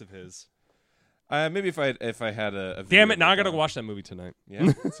pecs of his. Maybe if I had a Damn it! Now I gotta watch that movie tonight.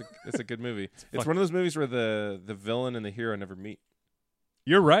 Yeah, it's a good movie. It's one of those movies where the villain and the hero never meet.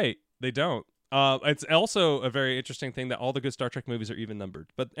 You're right. They don't. It's also a very interesting thing that all the good Star Trek movies are even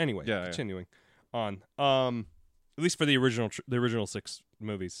numbered. But anyway, continuing on. At least for the original 6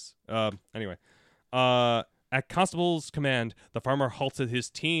 movies. Anyway, at Constable's command, the farmer halted his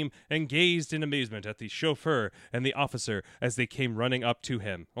team and gazed in amazement at the chauffeur and the officer as they came running up to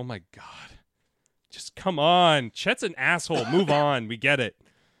him. Oh my God. Just come on. Chet's an asshole. Move on. We get it.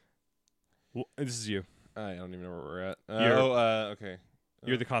 This is you. I don't even know where we're at. Okay.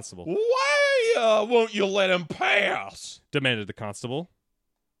 You're the constable. Why won't you let him pass? Demanded the constable.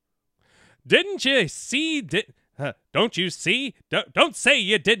 Didn't you see? Don't you see? Don't say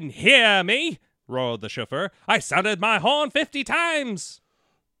you didn't hear me, roared the chauffeur. I sounded my horn 50 times.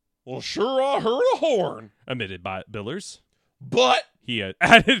 Well, sure, I heard a horn, admitted Billers. But, he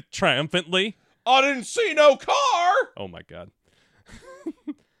added triumphantly, I didn't see no car. Oh my God.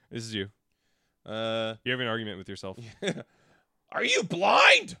 This is you. You're having an argument with yourself. Are you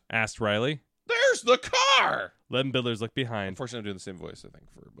blind? Asked Riley. There's the car. Lem Billers looked behind. Unfortunately, I'm doing the same voice, I think,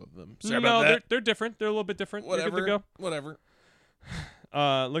 for both of them. Sorry about that. They're different. They're a little bit different. Whatever. You're good to go. Whatever.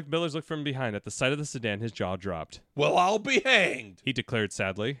 Billers looked from behind. At the sight of the sedan, his jaw dropped. Well, I'll be hanged, he declared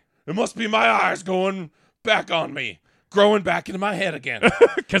sadly. It must be my eyes going back on me. Growing back into my head again.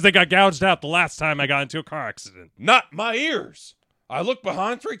 Because they got gouged out the last time I got into a car accident. Not my ears. I looked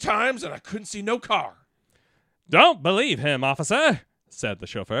behind 3 times and I couldn't see no car. Don't believe him, officer, said the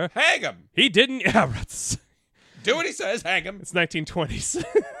chauffeur. Hang him. He didn't. Do what he says, hang him. It's 1920s.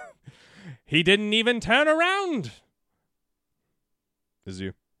 He didn't even turn around. This is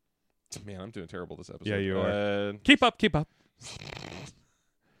you. Man, I'm doing terrible this episode. Yeah, you are. Keep up.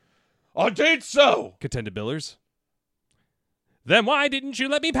 I did so, contended Billers. Then why didn't you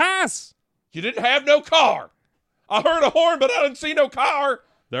let me pass? You didn't have no car. I heard a horn, but I didn't see no car.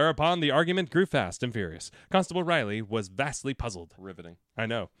 Thereupon, the argument grew fast and furious. Constable Riley was vastly puzzled. Riveting. I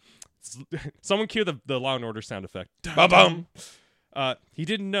know. Someone cue the Law and Order sound effect. Ba-bum. He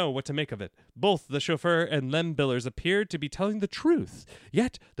didn't know what to make of it. Both the chauffeur and Lem Billers appeared to be telling the truth.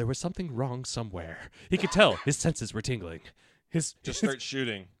 Yet, there was something wrong somewhere. He could tell his senses were tingling. Just start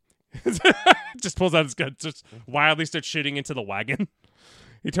shooting. Just pulls out his gun, just wildly starts shooting into the wagon.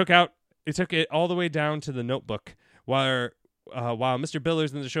 He took it all the way down to the notebook, while Mr.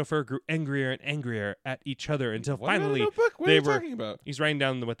 Billers and the chauffeur grew angrier and angrier at each other until finally what are you talking about? He's writing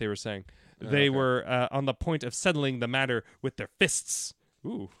down what they were saying. They were on the point of settling the matter with their fists.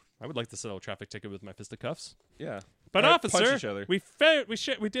 Ooh, I would like to settle a traffic ticket with my fisticuffs. Yeah, but officer, punch each other. we figured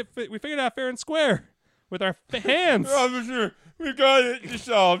it out fair and square with our hands. Officer, we got it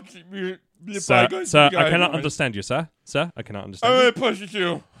solved. Sir, I cannot understand you, sir. Sir, I cannot understand. I'm gonna push at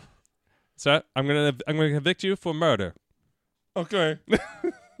you. Sir, I'm gonna convict you for murder. Okay.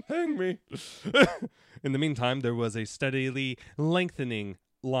 Hang me. In the meantime, there was a steadily lengthening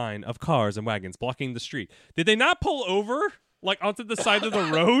line of cars and wagons blocking the street. Did they not pull over, like, onto the side of the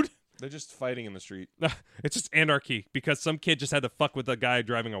road? They're just fighting in the street. It's just anarchy because some kid just had to fuck with a guy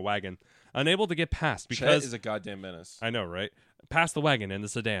driving a wagon. Unable to get past because... Chet is a goddamn menace. I know, right? Past the wagon and the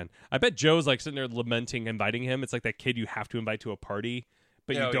sedan. I bet Joe's, like, sitting there lamenting, inviting him. It's like that kid you have to invite to a party,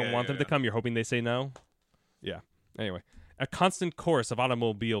 but you don't want them to come. You're hoping they say no. Yeah. Anyway. A constant chorus of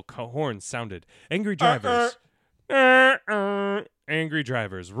automobile horns sounded. Angry drivers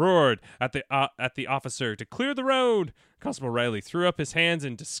roared at the officer to clear the road. Constable Riley threw up his hands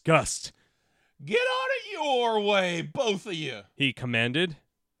in disgust. Get out of your way, both of you, he commanded.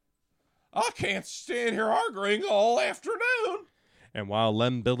 I can't stand here arguing all afternoon. And while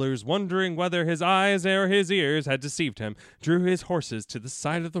Lem Billers, wondering whether his eyes or his ears had deceived him, drew his horses to the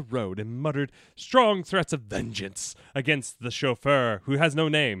side of the road and muttered strong threats of vengeance against the chauffeur, who has no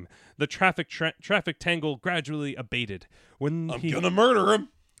name, the traffic tangle gradually abated. I'm gonna murder him.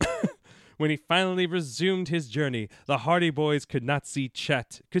 When he finally resumed his journey, the Hardy Boys could see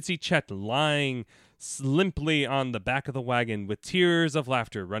Chet lying limply on the back of the wagon with tears of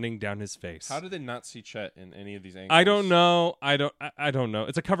laughter running down his face. How did they not see Chet in any of these angles? I don't know. I don't know.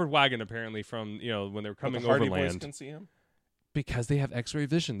 It's a covered wagon apparently from, when they were coming the Hardy overland. Boys can see him Because they have X-ray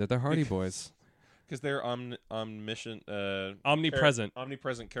vision. They're the Hardy Boys. because they're omniscient, omnipresent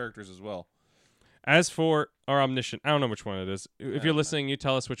characters as well. As for our omniscient, I don't know which one it is. If you're listening, you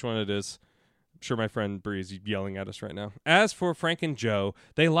tell us which one it is. I'm sure my friend Bree is yelling at us right now. As for Frank and Joe,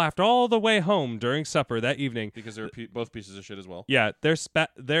 they laughed all the way home during supper that evening. Because they're both pieces of shit as well. Yeah,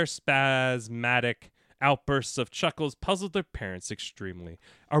 their spasmodic outbursts of chuckles puzzled their parents extremely.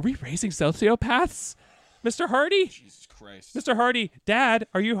 Are we raising sociopaths, Mr. Hardy? Jesus Christ. Mr. Hardy, Dad,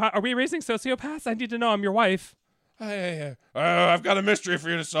 are we raising sociopaths? I need to know. I'm your wife. Hey, I've got a mystery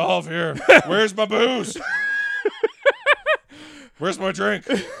for you to solve here. Where's my booze? Where's my drink?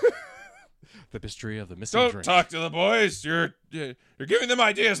 The mystery of the missing Don't drink. talk to the boys. You're giving them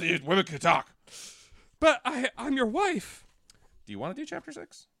ideas that women could talk. But I'm your wife. Do you want to do chapter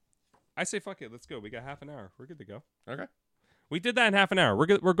 6? I say fuck it. Let's go. We got half an hour. We're good to go. Okay. We did that in half an hour. We're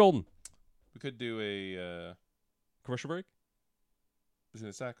good. We're golden. We could do a Commercial break? between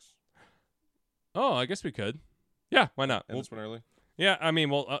the sacks. Oh, I guess we could. Yeah, why not? End this one early. Yeah, I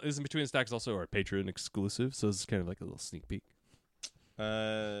mean, Isn't Between the Stacks also our Patreon exclusive? So it's kind of like a little sneak peek.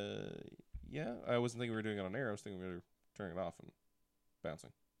 Yeah. I wasn't thinking we were doing it on air. I was thinking we were turning it off and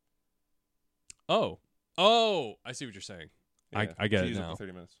bouncing. Oh, I see what you're saying. Yeah, I get it use now. For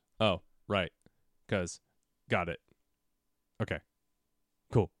 30 minutes. Oh, right. Got it. Okay.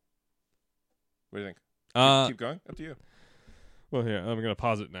 Cool. What do you think? Keep going. Up to you. Well, here, I'm gonna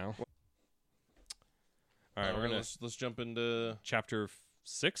pause it now. All right, let's jump into chapter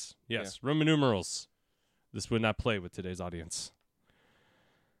 6. Yes, yeah. Roman numerals. This would not play with today's audience.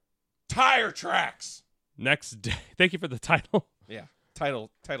 Tire tracks. Next day. Thank you for the title. Yeah,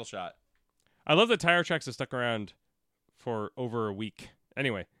 title shot. I love that tire tracks have stuck around for over a week.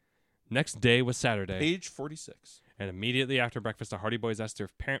 Anyway, next day was Saturday. Page 46. And immediately after breakfast, the Hardy Boys asked their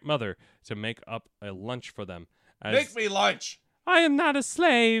parent mother to make up a lunch for them. Make me lunch. I am not a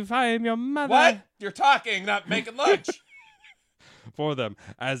slave. I am your mother. What? You're talking, not making lunch. For them,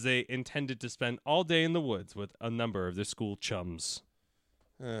 as they intended to spend all day in the woods with a number of their school chums.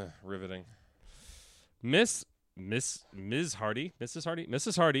 Riveting. Mrs.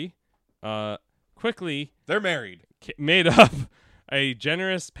 Hardy, quickly they're married. Made up a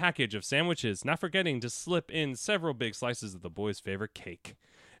generous package of sandwiches, not forgetting to slip in several big slices of the boys' favorite cake.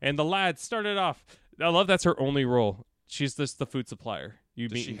 And the lad started off. I love that's her only role. She's just the food supplier.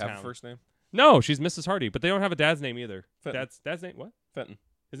 Does she have a first name? No, she's Mrs. Hardy, but they don't have a dad's name either. Fenton. Dad's name what? Fenton.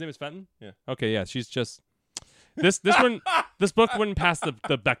 His name is Fenton? Yeah. Okay, yeah, she's just this book wouldn't pass the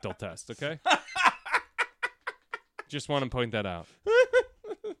Bechdel test, okay? Just want to point that out.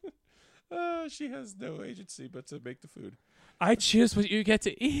 She has no agency but to make the food. I choose what you get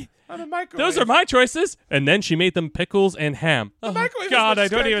to eat. I'm a microwave. Those are my choices. And then she made them pickles and ham. Oh, God, I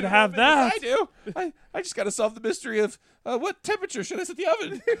don't even have that. I do. I just got to solve the mystery of what temperature should I set the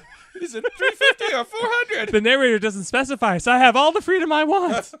oven? Is it 350 or 400? The narrator doesn't specify, so I have all the freedom I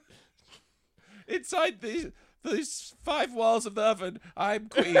want. Inside these 5 walls of the oven, I'm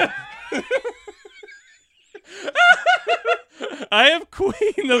queen. I am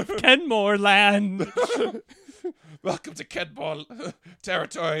queen of Kenmore land. Welcome to Kenmore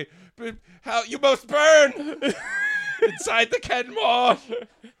territory. How you must burn inside the Kenmore.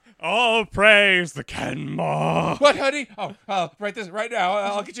 All praise the Kenmore. What, honey? Oh, right now.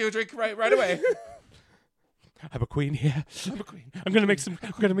 I'll get you a drink right away. I'm a queen here. I'm a queen. I'm gonna make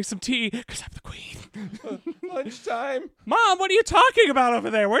some tea because I'm the queen. Lunchtime. Mom, what are you talking about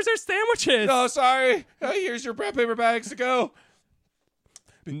over there? Where's our sandwiches? Oh, sorry. Here's your brown paper bags to go.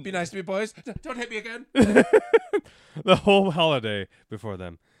 Be nice to me, boys. Don't hit me again. The whole holiday before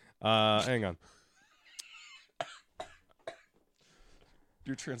them. Hang on.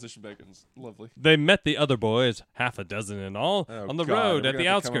 Your transition bacon's lovely. They met the other boys, half a dozen in all, on the road at the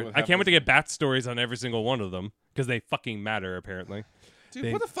outskirts. I can't wait to get bat stories on every single one of them because they fucking matter, apparently.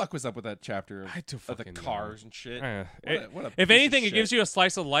 Dude, what the fuck was up with that chapter I do of the fucking cars and shit? If anything, it gives you a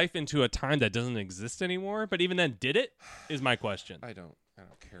slice of life into a time that doesn't exist anymore. But even then, did it? Is my question. I don't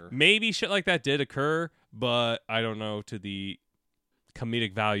care. Maybe shit like that did occur, but I don't know to the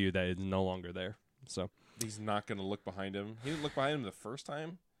comedic value that is no longer there. So He's not going to look behind him. He didn't look behind him the first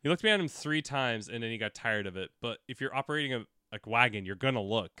time. he looked behind him 3 times, and then he got tired of it. But if you're operating a wagon, you're gonna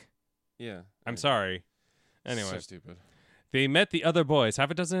look. Yeah. I'm sorry. Anyway, So stupid. they met the other boys, half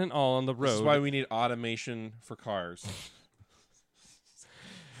a dozen in all, on the road. This is why we need automation for cars.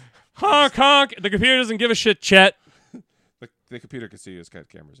 Honk, honk! The computer doesn't give a shit, Chet. The computer can see you. It's got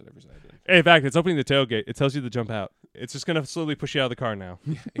cameras at every side. Hey, in fact, it's opening the tailgate. It tells you to jump out. It's just gonna slowly push you out of the car now.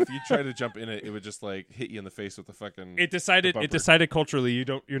 If you try to jump in it, it would just like hit you in the face with the fucking. It decided. the It bumper. decided culturally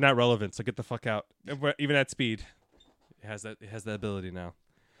you're not relevant. So get the fuck out. Even at speed, it has that. It has that ability now.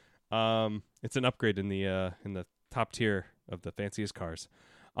 It's an upgrade in the top tier of the fanciest cars.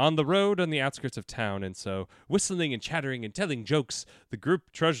 On the road on the outskirts of town, and so whistling and chattering and telling jokes, the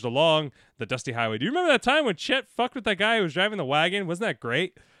group trudged along the dusty highway. Do you remember that time when Chet fucked with that guy who was driving the wagon? Wasn't that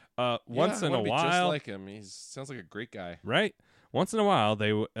great? Once I in a wanna be while, just like him. He sounds like a great guy. right? Once in a while,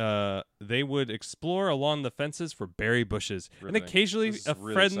 they would explore along the fences for berry bushes, and Riveting. occasionally This is a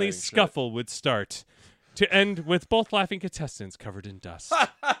really friendly exciting shit. scuffle would start, to end with both laughing contestants covered in dust.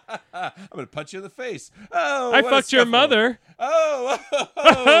 I'm gonna punch you in the face. Oh, I what a fucked your scuffle. mother. Oh,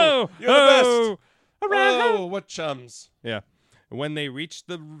 Oh, you're the best. Hooray. Oh, what chums. Yeah. When they reached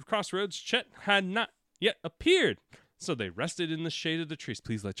the crossroads, Chet had not yet appeared. So they rested in the shade of the trees.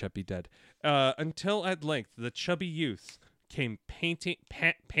 Please let Chet be dead. Until at length the chubby youth came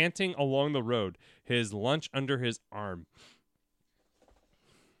panting along the road, his lunch under his arm.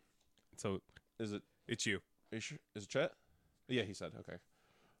 So Is it? it's you. Are you sure? Is it Chet? Yeah, he said. Okay.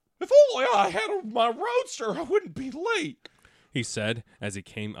 If only I had my roadster, I wouldn't be late. He said as he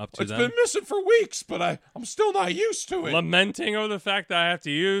came up to It's them, been missing for weeks, but I'm still not used to it. lamenting over the fact that I have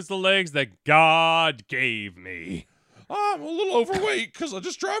to use the legs that God gave me. I'm a little overweight because I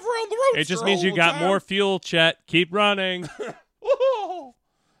just drive around the roadster. It just means all you the got time. more fuel, Chet. Keep running. Oh.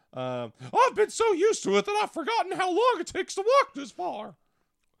 I've been so used to it that I've forgotten how long it takes to walk this far.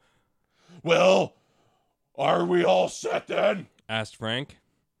 Well, are we all set then? Asked Frank.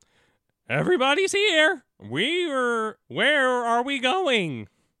 Everybody's here. Where are we going?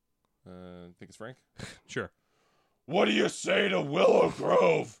 I think it's Frank. Sure. What do you say to Willow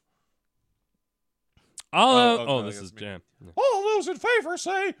Grove? Oh, no, this that's is me. Jam. All those in favor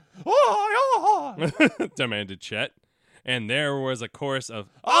say, aye. Demanded Chet. And there was a chorus of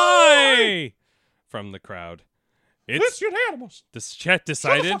Aye! "Aye!" from the crowd. It's unanimous. This Chet Shut the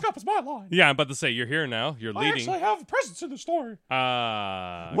decided. fuck up is my line. Yeah, I'm about to say you're here now. You're I leading. actually have a presence in the story.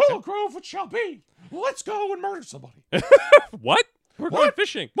 Okay. Willow Grove it shall be. Let's go and murder somebody. What? We're going What?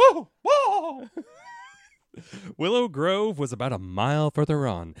 fishing. Whoa, whoa. Willow Grove was about a mile further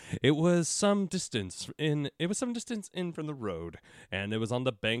on. It was some distance in from the road, and it was on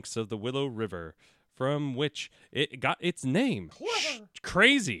the banks of the Willow River, from which it got its name. Clever.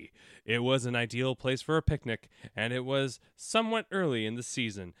 Crazy. It was an ideal place for a picnic, and it was somewhat early in the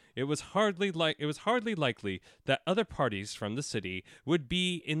season. It was hardly likely that other parties from the city would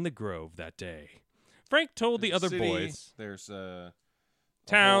be in the grove that day. Frank told the other City, boys. There's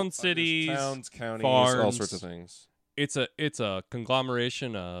Towns, there's cities, towns, counties, farms. all sorts of things. It's a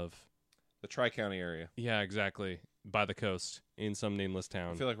conglomeration of The Tri-County area. yeah, exactly, by the coast in some nameless I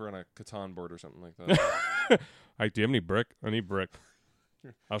town. feel like we're on a Catan board or something like that. Like, do you have any brick? I need brick.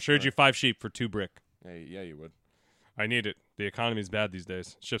 I'll trade you 5 sheep for 2 brick. yeah, you would. I need it. The economy's bad these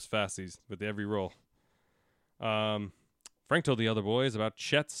days. Ships fast with every roll. Frank told the other boys about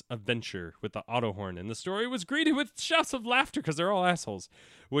Chet's adventure with the auto horn, and the story was greeted with shouts of laughter because they're all assholes,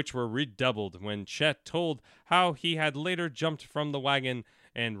 which were redoubled when Chet told how he had later jumped from the wagon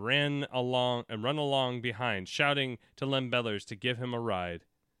and run along behind, shouting to Lem Bellers to give him a ride.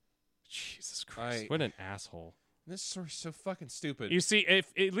 Jesus Christ, what an asshole. This story's so fucking stupid. You see,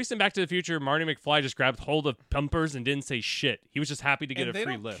 if at least in Back to the Future, Marty McFly just grabbed hold of bumpers and didn't say shit. He was just happy to get and a they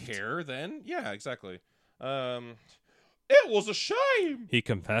free don't lift. care then? Yeah, exactly. It was a shame. He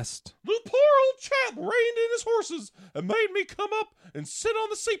confessed. The poor old chap reined in his horses and made me come up and sit on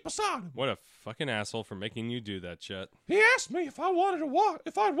the seat beside him. What a fucking asshole for making you do that, Chet. He asked me if I wanted to walk,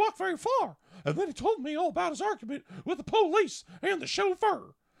 if I'd walk very far, and then he told me all about his argument with the police and the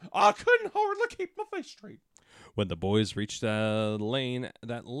chauffeur. I couldn't hardly keep my face straight. When the boys reached a lane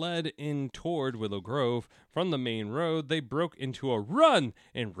that led in toward Willow Grove from the main road, they broke into a run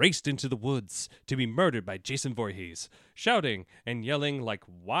and raced into the woods to be murdered by Jason Voorhees, shouting and yelling like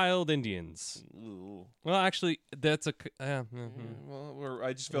wild Indians. Ooh. Well, actually, that's a... Well,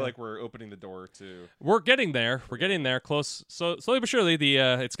 I just feel like we're opening the door to... We're getting there. We're getting there. Close. So slowly but surely,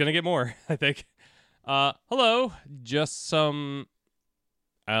 it's going to get more, I think. Hello. Just some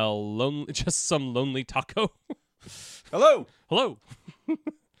lonely taco. Hello! Hello.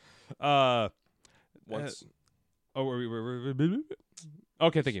 Once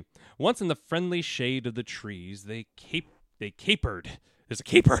Okay, thank you. Once in the friendly shade of the trees, they capered. There's a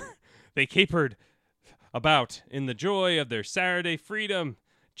caper. They capered about in the joy of their Saturday freedom.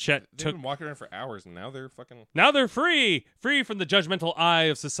 Chet they've took. been walking around for hours, and now they're fucking. Now they're free from the judgmental eye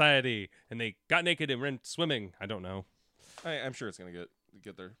of society, and they got naked and went swimming. I don't know. I'm sure it's gonna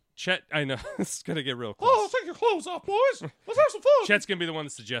get there. Chet, I know it's gonna get real close. Oh, take your clothes off, boys. Let's have some fun. Chet's gonna be the one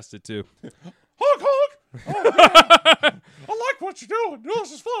that suggested too. Hug, hug. Oh, man. I like what you're doing.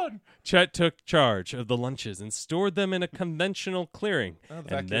 This is fun. Chet took charge of the lunches and stored them in a conventional clearing, Oh, the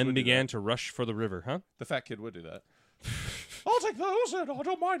fat and kid then would do began that. to rush for the river. Huh? The fat kid would do that. I'll take those, and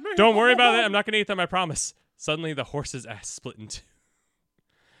don't mind me. Don't worry about it. I'm not gonna eat them. I promise. Suddenly, the horse's ass split in two.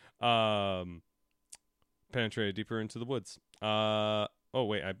 Penetrated deeper into the woods. Oh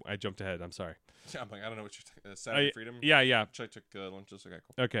wait, I jumped ahead. I'm sorry. I'm like, I don't know what you're Saturday freedom. Yeah. I took lunches. Okay,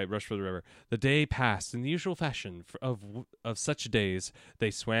 cool. Okay, rush for the river. The day passed in the usual fashion of such days.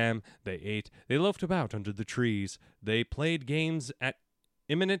 They swam, they ate, they loafed about under the trees. They played games at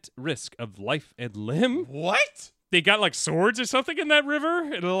imminent risk of life and limb. What? They got like swords or something in that river,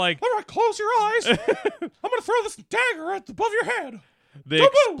 and they're like All right, close your eyes. I'm gonna throw this dagger above your head. they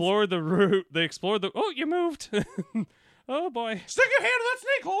Don't move! explored the route. They explored the. Oh, you moved. Oh boy. Stick your hand in that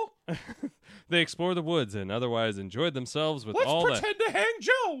snake hole. They explored the woods and otherwise enjoyed themselves with Let's all the pretend to hang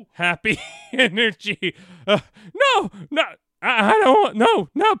Joe. happy energy. No, I don't want.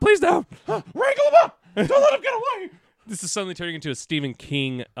 No, please don't. Wrangle him up. Don't let him get away. This is suddenly turning into a Stephen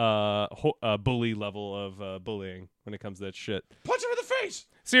King bully level of bullying when it comes to that shit. Punch him in the face.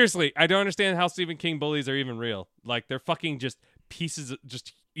 Seriously, I don't understand how Stephen King bullies are even real. Like, they're fucking just pieces of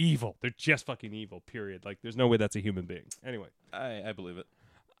just evil. They're just fucking evil, period. Like, there's no way that's a human being. Anyway. I believe it.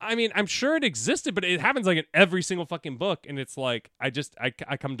 I mean, I'm sure it existed, but it happens like in every single fucking book, and it's like, I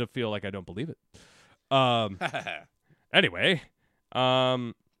come to feel like I don't believe it. Anyway.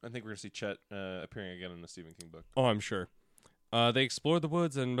 I think we're gonna see Chet appearing again in the Stephen King book. Oh, I'm sure. They explored the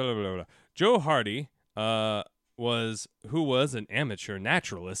woods and blah, blah, blah, blah. Joe Hardy was an amateur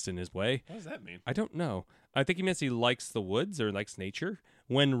naturalist in his way. What does that mean? I don't know. I think he means he likes the woods or likes nature.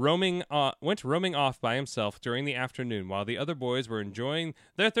 Went roaming off by himself during the afternoon while the other boys were enjoying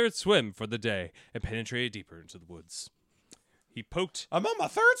their third swim for the day and penetrated deeper into the woods. He poked. I'm on my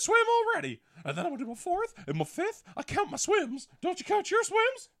third swim already, and then I'm gonna do my fourth and my fifth. I count my swims. Don't you count your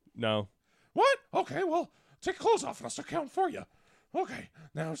swims? No. What? Okay, well, take your clothes off and I'll start counting for you. Okay,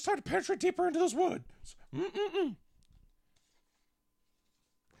 now it's time to penetrate deeper into those woods.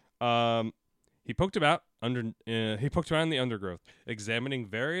 He poked about he poked around in the undergrowth, examining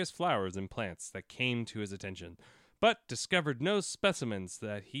various flowers and plants that came to his attention, but discovered no specimens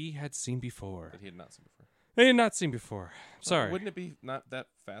that he had seen before. That he had not seen before. They had not seen before. Sorry. Wouldn't it be not that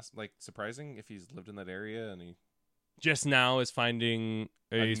fast, like surprising if he's lived in that area and he? Just now is finding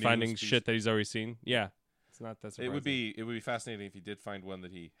he's new finding species. shit that he's already seen. Yeah. It's not that surprising. It would be fascinating if he did find one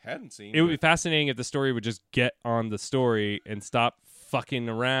that he hadn't seen. It would be fascinating if the story would just get on the story and stop fucking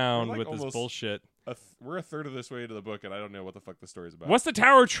around We're like with this almost bullshit. We're a third of this way to the book, and I don't know what the fuck the story's about. What's the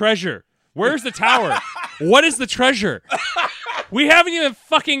tower treasure? Where's the tower? What is the treasure? We haven't even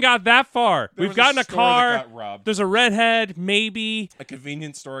fucking got that far. There We've was gotten a store car. that got robbed. There's a redhead, maybe. A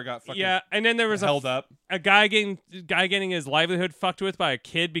convenience store got fucking Yeah, and then there was held up. a guy getting his livelihood fucked with by a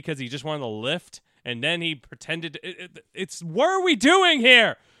kid because he just wanted a lift, and then he pretended. It's what are we doing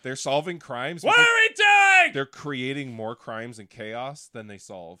here? They're solving crimes. What are we doing? They're creating more crimes and chaos than they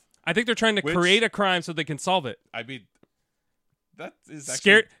solve. I think they're trying to create a crime so they can solve it. I mean, that is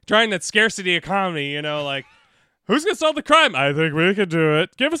actually Trying that scarcity economy, like. Who's going to solve the crime? I think we can do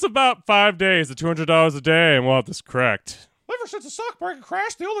it. Give us about 5 days at $200 a day, and we'll have this correct. Ever since the stock market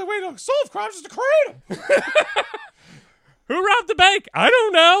crashed, the only way to solve crimes is to create them. Who robbed the bank? I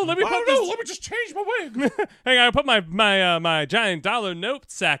don't know. Let me Let me just change my wig. Hang on, I put my giant dollar note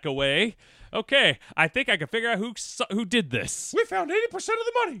sack away. Okay, I think I can figure out who did this. We found 80% of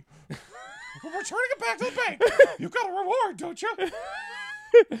the money. We're returning it back to the bank. You got a reward, don't you?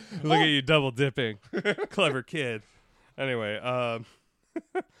 Look at you double dipping. Clever kid. Anyway,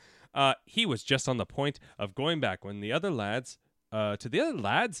 he was just on the point of going back when he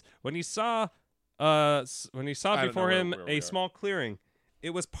saw before him a small clearing.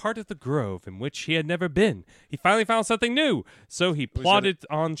 It was part of the grove in which he had never been. He finally found something new, so he plodded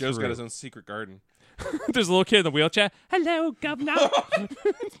on Joe's through. got his own secret garden. There's a little kid in the wheelchair. Hello, governor.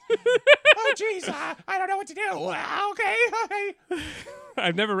 Oh, jeez, I don't know what to do. Okay.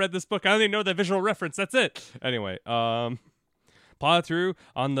 I've never read this book. I only know that visual reference. That's it. Anyway, plodded through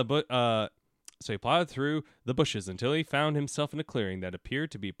on the So he plowed through the bushes until he found himself in a clearing that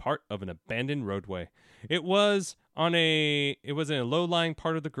appeared to be part of an abandoned roadway. It was in a low-lying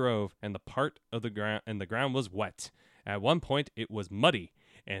part of the grove, and the ground was wet. At one point, it was muddy,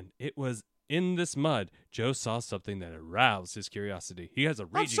 and it was in this mud Joe saw something that aroused his curiosity. He has a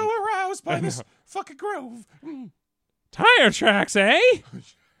raging... I'm so aroused by this fucking grove. Tire tracks, eh?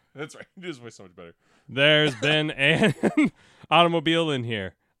 That's right. His voice so much better. There's been an automobile in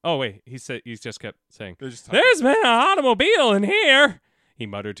here. Oh, wait. He's just kept saying, They're just talking. there's been an automobile in here. He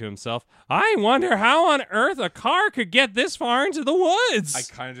muttered to himself. I wonder how on earth a car could get this far into the woods. I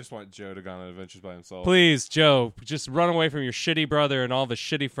kind of just want Joe to go on adventures by himself. Please, Joe, just run away from your shitty brother and all the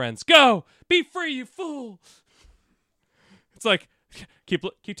shitty friends. Go! Be free, you fool! It's like, keep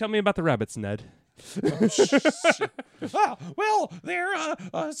telling me about the rabbits, Ned. Well, there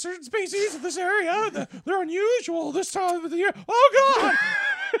are certain species in this area. They're unusual this time of the year. Oh, God!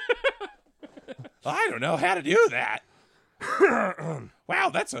 I don't know how to do that. Wow,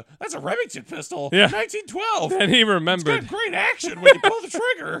 that's a Remington pistol. Yeah. 1912. Then he It's remembered. got great action when you pull the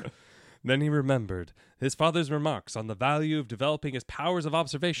trigger. Then he remembered his father's remarks on the value of developing his powers of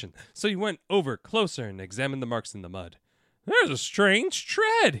observation, so he went over closer and examined the marks in the mud. There's a strange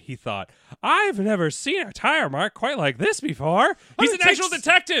tread, he thought. I've never seen a tire mark quite like this before. He's an actual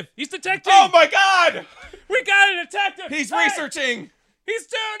detective. He's detecting. Oh, my God! We got a detective. He's Hey, researching. He's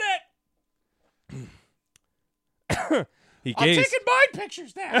doing it. He I'm gazed. taking mind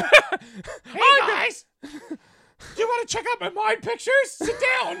pictures now. Hey, guys. Do you want to check out my mind pictures? Sit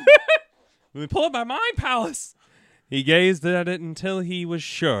down. Let me pull up my mind palace. He gazed at it until he was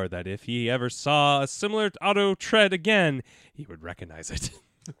sure that if he ever saw a similar auto tread again, he would recognize it.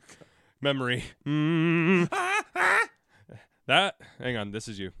 Memory. That. Hang on, this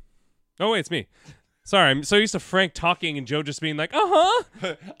is you. Oh, wait, it's me. Sorry, I'm so used to Frank talking and Joe just being like, uh-huh.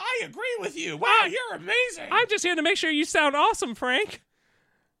 I agree with you. Wow, you're amazing. I'm just here to make sure you sound awesome, Frank.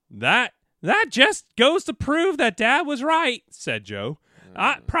 That just goes to prove that Dad was right, said Joe.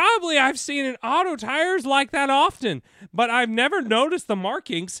 Probably I've seen in auto tires like that often, but I've never noticed the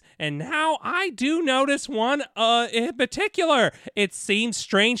markings, and now I do notice one in particular. It seems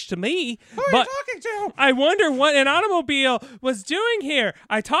strange to me, Who are but you talking to? I wonder what an automobile was doing here.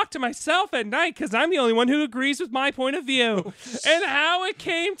 I talk to myself at night because I'm the only one who agrees with my point of view, and how it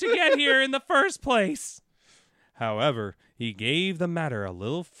came to get here in the first place. However, he gave the matter a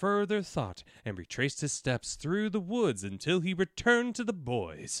little further thought and retraced his steps through the woods until he returned to the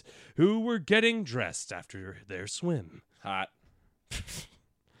boys, who were getting dressed after their swim. Hot.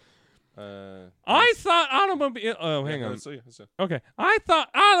 I thought automobile. Oh, hang on. Let's see. Okay, I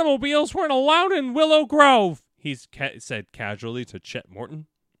thought automobiles weren't allowed in Willow Grove. He said casually to Chet Morton.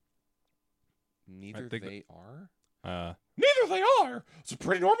 Neither think they are. Neither they are. It's a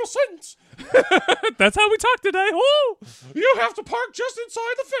pretty normal sentence. That's how we talk today. Woo! You have to park just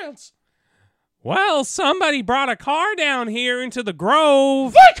inside the fence. Well, somebody brought a car down here into the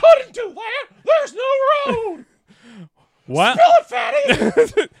grove. They couldn't do that. There's no road. What? Spill it,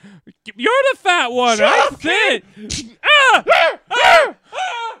 fatty. You're the fat one. Shut I'm up, thin. kid. Ah!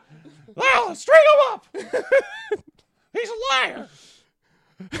 Well, string him up. He's a liar.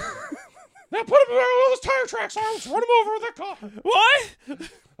 Now put him where all those tire tracks are. Let's run him over with that car. What?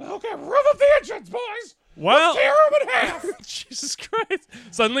 Okay, rev up the engines, boys. Well, Let's tear him in half. Jesus Christ.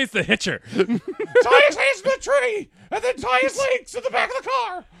 Suddenly it's the hitcher. Tie his hands to the tree, and then tie his legs to the back of the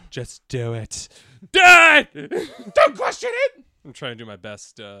car. Just do it. Do it! Don't question it. I'm trying to do my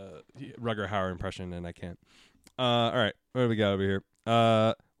best Rugger Hauer impression, and I can't. All right. What do we got over here?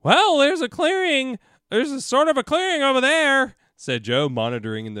 Well, there's a clearing. There's a sort of a clearing over there, said Joe,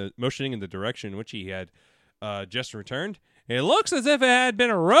 motioning in the direction in which he had just returned. It looks as if it had been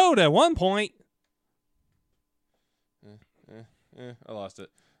a road at one point. I lost it.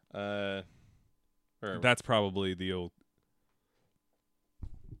 That's probably the old.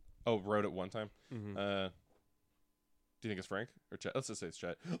 Oh, road at one time. Mm-hmm. Do you think it's Frank or Chet? Let's just say it's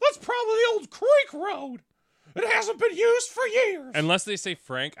Chet. That's probably the old creek road. It hasn't been used for years. Unless they say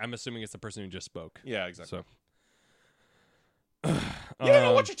Frank, I'm assuming it's the person who just spoke. Yeah, exactly. So. You don't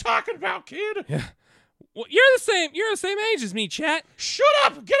know what you're talking about, kid. Yeah. Well, you're the same age as me, Chet. Shut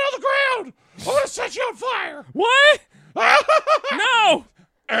up and get on the ground. I'm gonna set you on fire. What? No.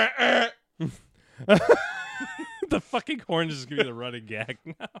 The fucking horn is just gonna be the running gag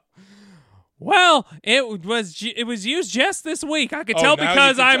now. Well, it was used just this week. I could tell now you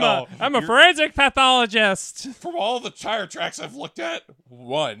because can tell. I'm a forensic pathologist. From all the tire tracks I've looked at,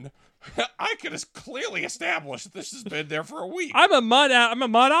 I could have clearly established that this has been there for a week. I'm a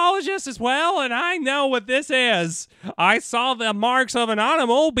mudologist as well, and I know what this is. I saw the marks of an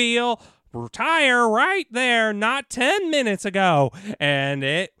automobile tire right there not 10 minutes ago. And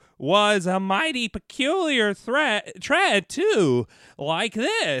it was a mighty peculiar tread, too, like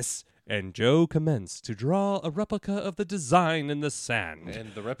this. And Joe commenced to draw a replica of the design in the sand.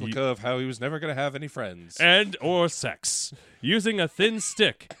 And the replica of how he was never going to have any friends. And or sex, using a thin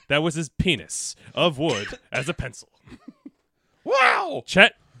stick that was his penis of wood as a pencil. Wow!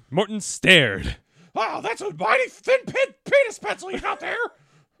 Chet Morton stared. Wow, that's a mighty thin penis pencil you got there.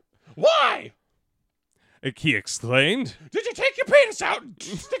 Why? He exclaimed. Did you take your penis out and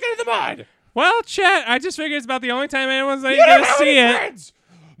stick it in the mud? Well, Chet, I just figured it's about the only time anyone's going You don't to have see any it. friends.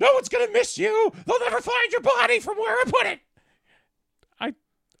 No one's going to miss you. They'll never find your body from where I put it. I'm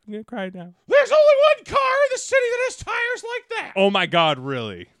going to cry now. There's only one car in the city that has tires like that. Oh my God,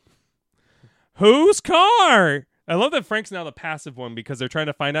 really? Whose car? I love that Frank's now the passive one because they're trying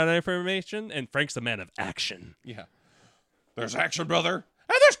to find out information, and Frank's the man of action. Yeah. There's action, brother.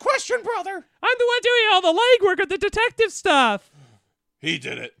 And there's question, brother. I'm the one doing all the legwork of the detective stuff. He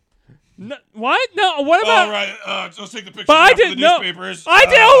did it. No, what? No, what about... All right, let's take the picture But I for the didn't know. newspapers. I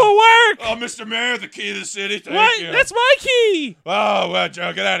did all the work. Oh, Mr. Mayor, the key to the city. Thank What? you. That's my key. Oh, well,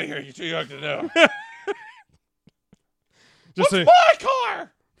 Joe, get out of here. You're too young to know. Just What's my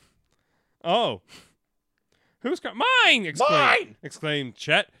car? Oh. Whose car? Mine! Mine! Exclaimed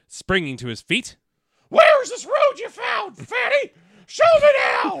Chet, springing to his feet. Where is this road you found, Fatty? Show me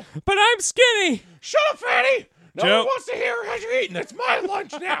now. But I'm skinny. Shut up, Fatty. No Joe- one wants to hear how you're eating. It's my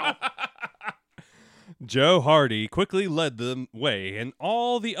lunch now. Joe Hardy quickly led the way, and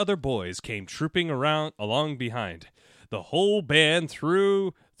all the other boys came trooping along behind. The whole band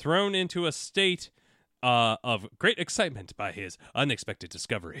thrown into a state of great excitement by his unexpected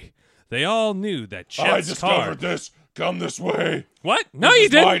discovery. They all knew that Chet's car... this. Come this way. What? No, This you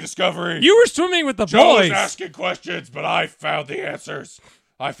is my didn't. discovery. You were swimming with the Joe was boys. asking questions, but I found the answers.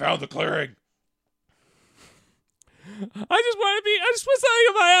 I found the clearing. I just want something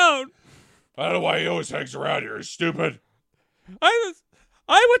of my own. I don't know why he always hangs around here. He's stupid. I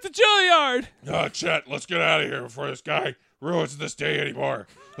went to Juilliard. Chet, let's get out of here before this guy ruins this day anymore.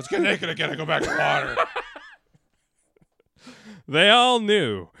 Let's get naked again and go back to water. They all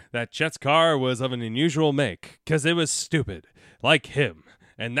knew that Chet's car was of an unusual make because it was stupid, like him,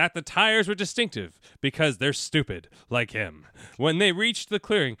 and that the tires were distinctive because they're stupid, like him. When they reached the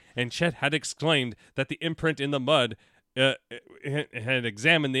clearing and Chet had exclaimed that the imprint in the mud had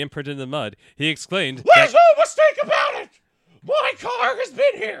examined the imprint in the mud, he exclaimed, There's no mistake about it. My car has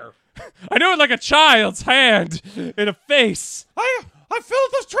been here. I know it like a child's hand in a face. I filled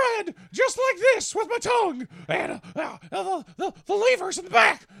this tread just like this with my tongue, and the levers in the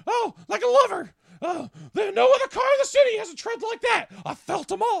back. Oh, like a lever. There's no other car in the city has a tread like that. I felt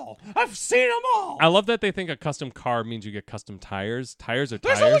them all. I've seen them all. I love that they think a custom car means you get custom tires. Tires are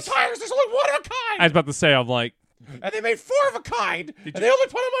tires. There's only tires. There's only one of a kind. I was about to say, I'm like, And they made 4 of a kind, and they only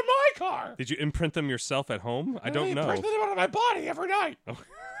put them on my car. did you imprint them yourself at home? I don't know. They print them on my body every night.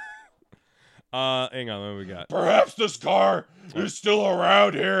 Hang on, what do we got? Perhaps this car is still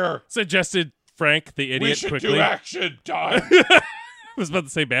around here. Suggested Frank, the idiot, We should quickly. do action time. I was about to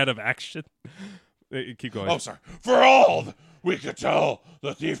say bad of action. Keep going. Oh, sorry. For all we could tell,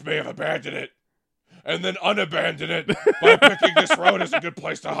 the thief may have abandoned it, and then unabandoned it by picking this road as a good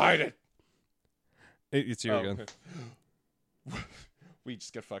place to hide it. It's you again. We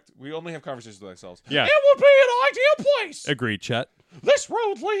just get fucked. We only have conversations with ourselves. Yeah. It would be an ideal place. Agreed, Chet. This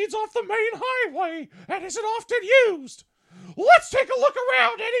road leads off the main highway and isn't often used. Let's take a look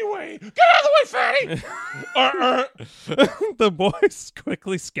around anyway. Get out of the way, Fatty. The boys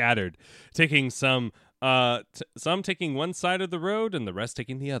quickly scattered, taking some taking one side of the road and the rest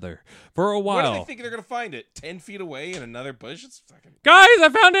taking the other. For a Where while. do they think they're going to find it? 10 feet away in another bush? It's fucking... Guys, I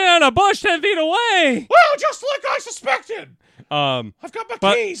found it in a bush 10 feet away! Well, just like I suspected. I've got my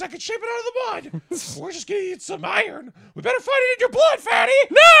keys. I can shape it out of the mud. We're just going to eat some iron. We better find it in your blood, Fatty.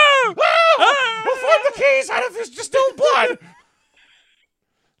 No! Ah! We'll find the keys out of his distilled blood.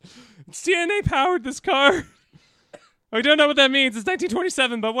 It's DNA powered, this car. I don't know what that means. It's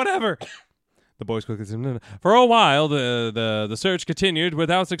 1927, but whatever. The boys quickly said, for a while, the search continued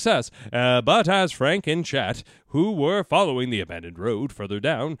without success. But as Frank and Chet, who were following the abandoned road further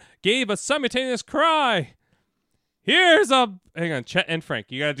down, gave a simultaneous cry. Here's a... Hang on, Chet and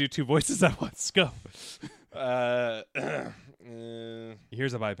Frank. You gotta do 2 voices at once. Go. Here's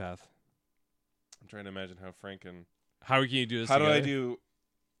a bypath. I'm trying to imagine how Frank and... How can you do this How together? do I do...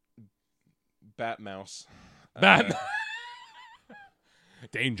 Bat Mouse? Bat...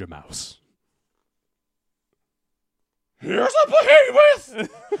 Danger Mouse. Here's a behemoth!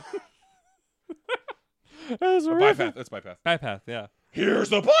 That was Bypath. That's bypath. Bypath, yeah. Here's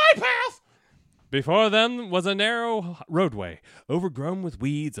the bypath! Before them was a narrow roadway, overgrown with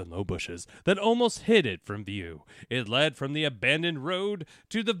weeds and low bushes, that almost hid it from view. It led from the abandoned road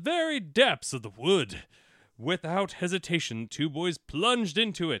to the very depths of the wood. Without hesitation, two boys plunged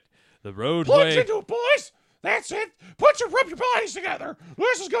into it. The roadway... Plunge into it, boys! That's it! Rub your bodies together!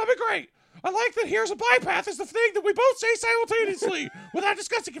 This is gonna be great! I like that here's a bypath is the thing that we both say simultaneously without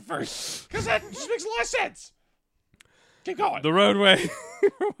discussing it first. Because that just makes a lot of sense. Keep going. The roadway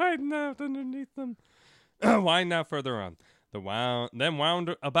widened out underneath them. Widened out further on. Then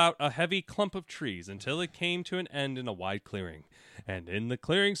wound about a heavy clump of trees until it came to an end in a wide clearing. And in the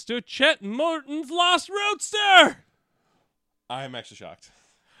clearing stood Chet Morton's lost roadster! I'm actually shocked.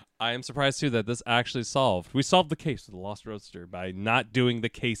 I am surprised, too, that this actually solved. We solved the case of the lost roadster by not doing the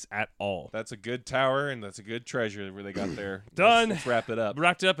case at all. That's a good tower, and that's a good treasure where they got there. Done. Let's wrap it up.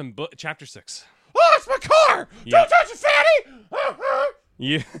 Wrapped it up in Chapter 6. Oh, it's my car! Yeah. Don't touch it, fatty!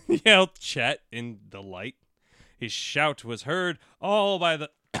 You yelled Chet in delight. His shout was heard all by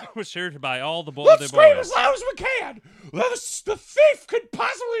the all the Let's boys. scream as loud as we can! The thief could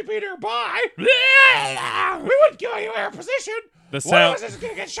possibly be nearby! We wouldn't give you our position! The One sound, of us is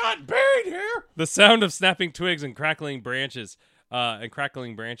gonna get shot and buried here! the sound of snapping twigs and crackling branches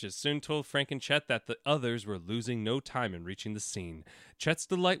soon told Frank and Chet that the others were losing no time in reaching the scene. Chet's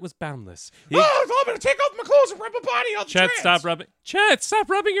delight was boundless. I'm gonna take off my clothes and rub my body on the Chet, treads! Chet, stop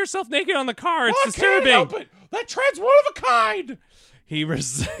rubbing yourself naked on the car. It's I can't disturbing. help it! That tread's one of a kind! He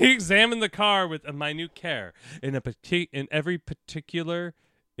examined the car with a minute care in every particular.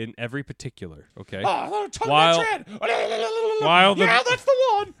 Okay. Touch While- that tread! while the- Yeah, that's the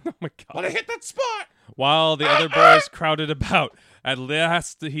one! Oh my I'm god. gonna hit that spot! While the other boys crowded about, at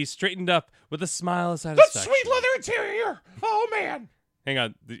last he straightened up with a smile of That satisfaction. sweet leather interior! Oh man! Hang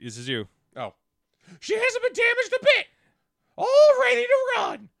on, this is you. Oh. She hasn't been damaged a bit! All ready to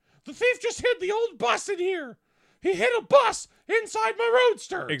run! The thief just hid the old bus in here! He hid a bus inside my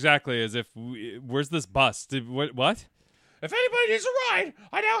roadster! Exactly, as if where's this bus? What? If anybody needs a ride,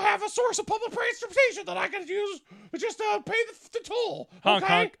 I now have a source of public transportation that I can use to just pay the toll. Honk,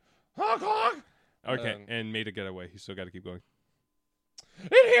 okay? honk. Honk, honk. Okay, and made a getaway. You still got to keep going. In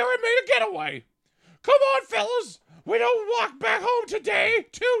here I made a getaway. Come on, fellas. We don't walk back home today.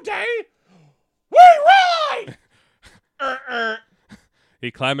 We ride! He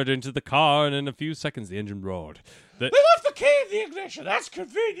clambered into the car, and in a few seconds, the engine roared. They left the key in the ignition. That's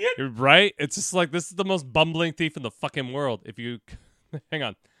convenient. Right? It's just like this is the most bumbling thief in the fucking world. If you hang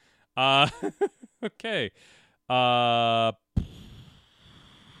on, okay, There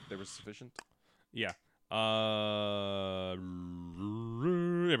was sufficient. yeah, there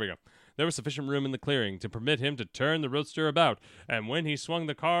we go. There was sufficient room in the clearing to permit him to turn the roadster about, and when he swung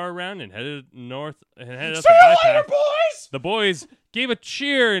the car around and headed north and headed up See the you later, bypass, boys! the boys gave a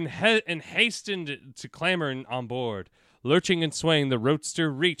cheer and hastened to clamber on board. Lurching and swaying, the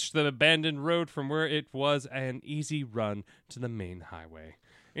roadster reached the abandoned road from where it was an easy run to the main highway.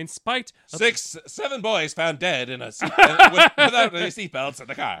 In spite of 7 boys found dead in a without any seatbelts in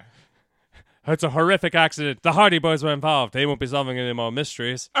the car. It's a horrific accident. The Hardy Boys were involved. They won't be solving any more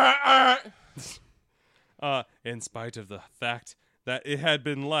mysteries. In spite of the fact that it had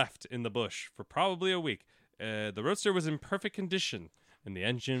been left in the bush for probably a week, the roadster was in perfect condition, and the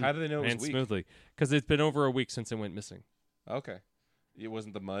engine How do they know it was ran weak? smoothly. Because it's been over a week since it went missing. Okay. It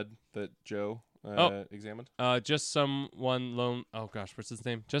wasn't the mud that Joe examined? Just someone lone. Oh gosh, what's his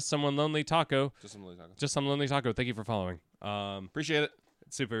name? Just someone lonely taco. Just some talking. Just some lonely taco. Thank you for following. Appreciate it.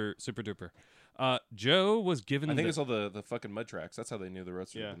 Super duper. Joe was given. I think it's all the fucking mud tracks. That's how they knew the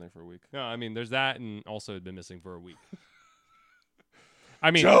roadster Yeah. had been there for a week. No, I mean there's that, and also had been missing for a week. I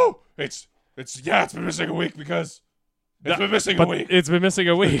mean, Joe, it's been missing a week because it's been missing a but week. it's been missing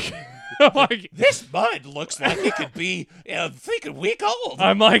a week. This mud looks like it could be a week old.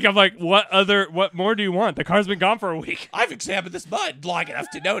 I'm like, what more do you want? The car's been gone for a week. I've examined this mud long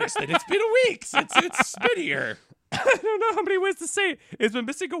enough to notice that it's been a week since it's been here. I don't know how many ways to say it. It's been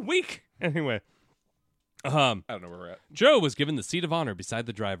missing a week. Anyway. I don't know where we're at. Joe was given the seat of honor beside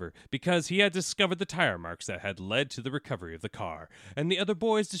the driver because he had discovered the tire marks that had led to the recovery of the car, and the other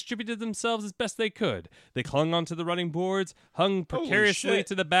boys distributed themselves as best they could. They clung onto the running boards, hung precariously shit.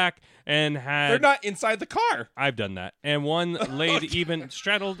 to the back, and had... They're not inside the car. I've done that. And one laid even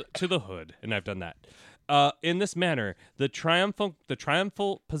straddled to the hood, and I've done that. In this manner, the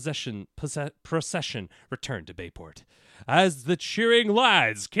triumphal procession returned to Bayport. As the cheering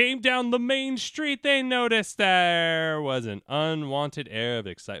lads came down the main street, they noticed there was an unwanted air of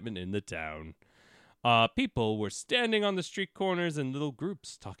excitement in the town. People were standing on the street corners in little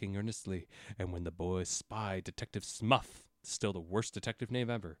groups, talking earnestly. And when the boys spied Detective Smuff, still the worst detective name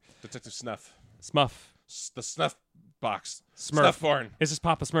ever, Detective Snuff. Smuff. The snuff box. Smurf. Snuff porn. This is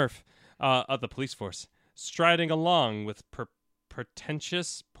Papa Smurf of the police force, striding along with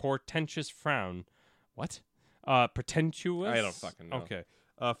portentous frown. What? Pretentious? I don't fucking know. Okay.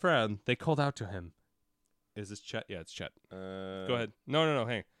 Frown. They called out to him. Is this Chet? Yeah, it's Chet. Go ahead. No.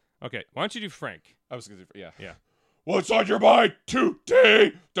 Hang. Okay. Why don't you do Frank? I was gonna do, yeah. What's on your mind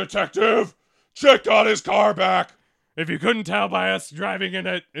today, detective? Check on his car back. If you couldn't tell by us driving in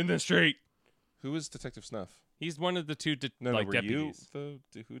it in the street, Who is Detective Snuff? he's one of the two No, were deputies. you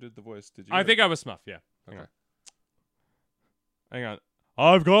who did the voice? Did you? I think I was Smuff. Yeah. Okay. Hang on.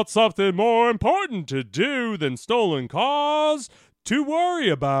 I've got something more important to do than stolen cars to worry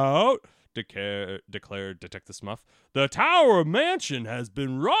about, declared Detective Smuff. The Tower Mansion has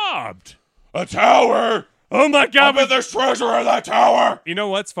been robbed. A tower. Oh my I god. bet there's treasure in that tower. You know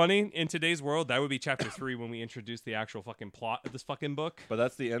what's funny? In today's world, that would be chapter 3 when we introduce the actual fucking plot of this fucking book. But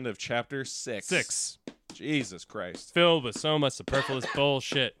that's the end of chapter 6. 6. Jesus Christ. Filled with so much superfluous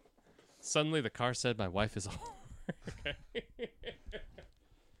bullshit. Suddenly the car said my wife is a whore. Okay.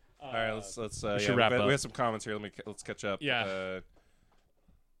 All right, let's should wrap up. We have some comments here. Let's catch up. Yeah.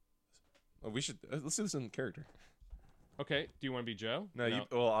 We should let's do this in character. Okay. Do you want to be Joe? No, you. No.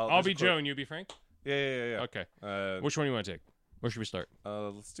 Well, I'll be Joe and you be Frank? Yeah. Okay. Which? Which one do you want to take? Where should we start?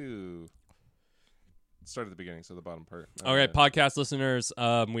 Let's start at the beginning, so the bottom part. All right, podcast listeners,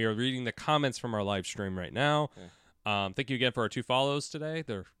 we are reading the comments from our live stream right now. Okay. Thank you again for our 2 follows today.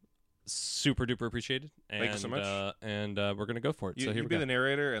 They're super duper appreciated. And, Thank you so much. And we're gonna go for it. You, so here you we be go. the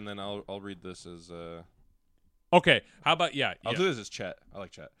narrator, and then I'll read this as. Okay. How about I'll do this as Chet. I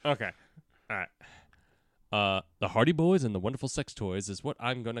like Chet. Okay. All right. The Hardy Boys and the Wonderful Sex Toys is what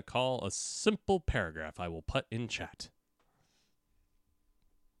I'm going to call a simple paragraph I will put in chat.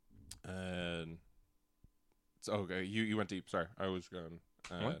 And so, okay, you went deep. Sorry, I was going.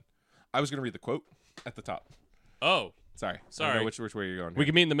 What? I was going to read the quote at the top. Oh, Sorry. I don't Sorry. know which way you're going. we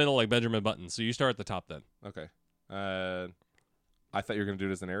can meet in the middle like Benjamin Button. So you start at the top then. Okay. I thought you were going to do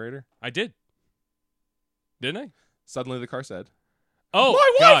it as the narrator. I did. Didn't I? Suddenly, the car said. Oh,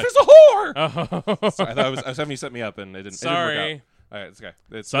 My God. wife is a whore. Oh. So I thought I was having you set me up, and it didn't. It didn't work Sorry. out. All right, it's okay.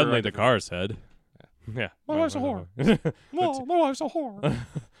 It's Suddenly right the different. car said. Yeah. My wife's a whore. No, my wife's a whore.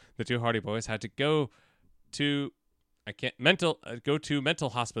 The 2 Hardy Boys had to go to mental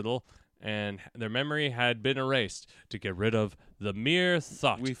hospital, and their memory had been erased to get rid of the mere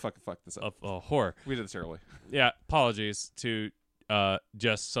thought We fucked this up. of a whore. We did this early. Yeah, apologies to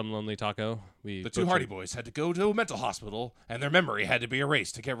just some lonely taco. The 2 Hardy Boys had to go to a mental hospital, and their memory had to be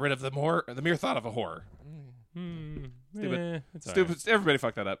erased to get rid of the mere thought of a whore. Stupid. It's all Stupid. Everybody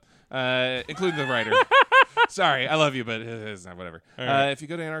fucked that up, including the writer. Sorry, I love you, but it's not whatever. All right. If you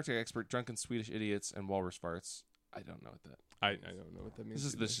go to Antarctic Expert, drunken Swedish idiots, and walrus farts, I don't know what that. I don't know what that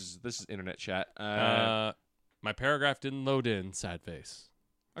means. This is internet chat. My paragraph didn't load in. Sad face.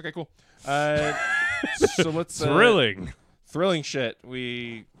 Okay, cool. So let's Thrilling. thrilling shit.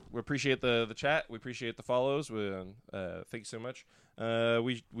 We appreciate the chat. We appreciate the follows. Thank you so much.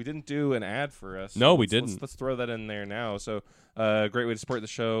 We didn't do an ad for us. No, we Let's- didn't. Let's throw that in there now. So a great way to support the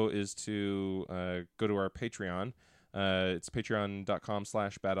show is to go to our Patreon. It's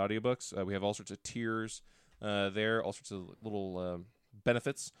patreon.com/badaudiobooks. We have all sorts of tiers there, all sorts of little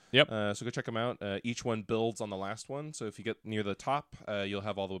benefits. Yep. So go check them out. Each one builds on the last one. So if you get near the top, you'll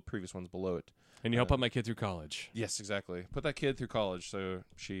have all the previous ones below it. And you help out my kid through college. Yes, exactly. Put that kid through college so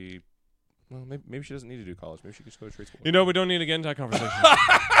she. Well, maybe she doesn't need to do college. Maybe she could just go to trade school. You know, we don't need to get into that conversation.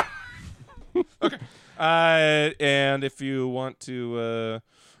 And if you want to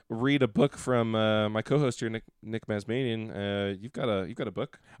read a book from my co-host here, Nick Masmanian, you've got a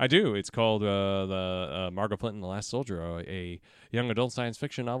book. I do. It's called the Margot Flint and the Last Soldier, a young adult science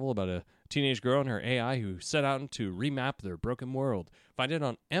fiction novel about a teenage girl and her AI who set out to remap their broken world. Find it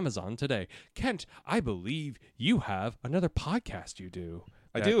on Amazon today. Kent, I believe you have another podcast you do.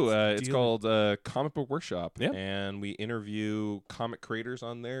 I do. It's deal- called Comic Book Workshop, Yep. and we interview comic creators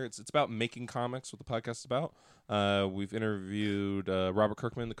on there. It's about making comics. What the podcast is about. We've interviewed Robert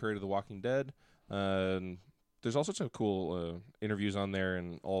Kirkman, the creator of The Walking Dead. There's all sorts of cool interviews on there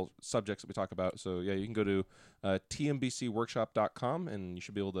and all subjects that we talk about. So yeah, you can go to tmbcworkshop.com and you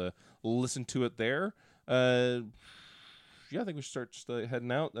should be able to listen to it there. Yeah, I think we should start just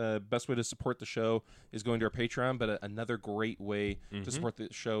heading out. Best way to support the show is going to our Patreon, but another great way to support the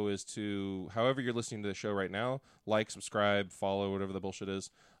show is to, however you're listening to the show right now, like, subscribe, follow, whatever the bullshit is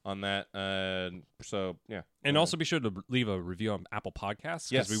on that. So, yeah. And also be sure to leave a review on Apple Podcasts.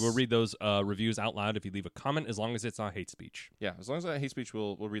 Yes. We will read those reviews out loud if you leave a comment, as long as it's not hate speech. Yeah, as long as I hate speech,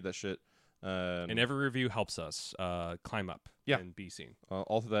 we'll read that shit. And every review helps us climb up and be seen.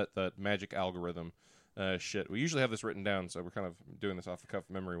 all through that magic algorithm shit. We usually have this written down, so we're kind of doing this off the cuff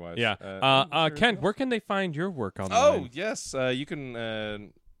memory wise. Yeah. Ken, where can they find your work online? Oh, yes. You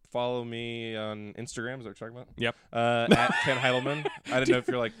can follow me on Instagram. Is that what you're talking about? Yep. At Ken Heidelman. I didn't know if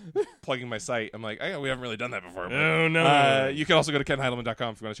you're like plugging my site. I'm like, we haven't really done that before. But, No. You can also go to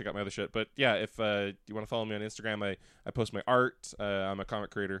kenheidelman.com if you want to check out my other shit. But yeah, if you want to follow me on Instagram, I post my art. I'm a comic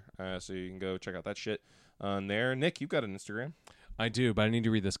creator, so you can go check out that shit on there. Nick, you've got an Instagram. I do, but I need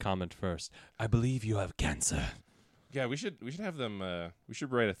to read this comment first. I believe you have cancer. Yeah, we should have them. We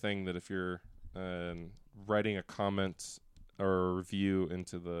should write a thing that if you're writing a comment or a review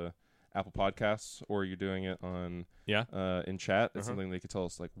into the Apple Podcasts, or you're doing it on in chat, it's something they could tell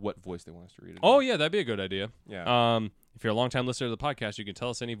us like what voice they want us to read it. Oh yeah, that'd be a good idea. Yeah. If you're a long-time listener to the podcast, you can tell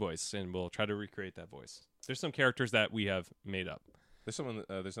us any voice, and we'll try to recreate that voice. There's some characters that we have made up. There's someone.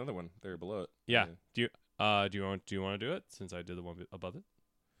 There's another one there below it. Yeah. Do you want to do it since I did the one above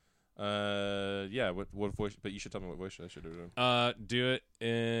it? Yeah. What voice? But you should tell me what voice I should do it in. Do it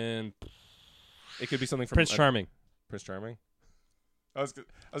in. It could be something from Prince Charming. Prince Charming. I was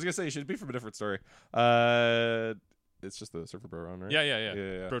gonna say it should be from a different story. It's just the Surfer Bro one, right?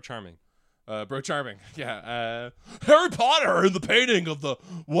 Yeah. Bro Charming. Bro Charming. Yeah. Harry Potter and the painting of the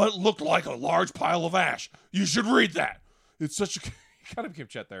what looked like a large pile of ash. You should read that. It's such a Kind of became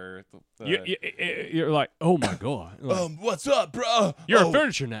Chet there. You're like, oh my god. Like, what's up, bro? you're a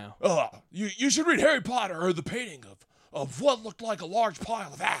furniture now. You should read Harry Potter or the painting of what looked like a large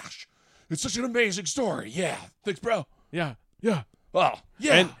pile of ash. It's such an amazing story. Yeah. Thanks, bro. Yeah. Oh,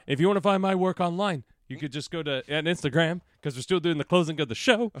 yeah. And if you want to find my work online, you could just go to Instagram, because we're still doing the closing of the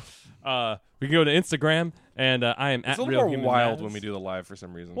show. We can go to Instagram, and I am it's at a Real little more Human wild Maz. when we do the live for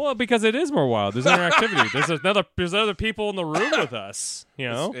some reason. Well, because it is more wild. There's interactivity. There's other people in the room with us. You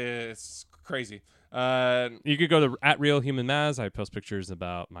know, it's crazy. you could go to at Real Human Maz. I post pictures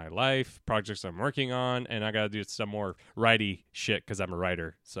about my life, projects I'm working on, and I got to do some more writey shit because I'm a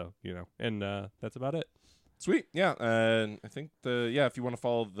writer. So and that's about it. Sweet, yeah. I think if you want to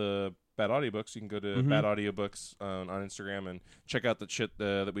follow the Bad Audiobooks, you can go to Bad Audiobooks on Instagram and check out the shit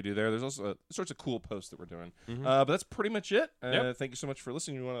that we do there. There's also sorts of cool posts that we're doing. But that's pretty much it. Thank you so much for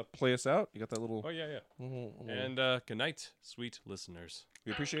listening. You want to play us out? You got that little... Oh, yeah. And good night, sweet listeners.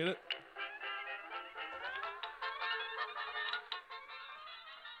 We appreciate it.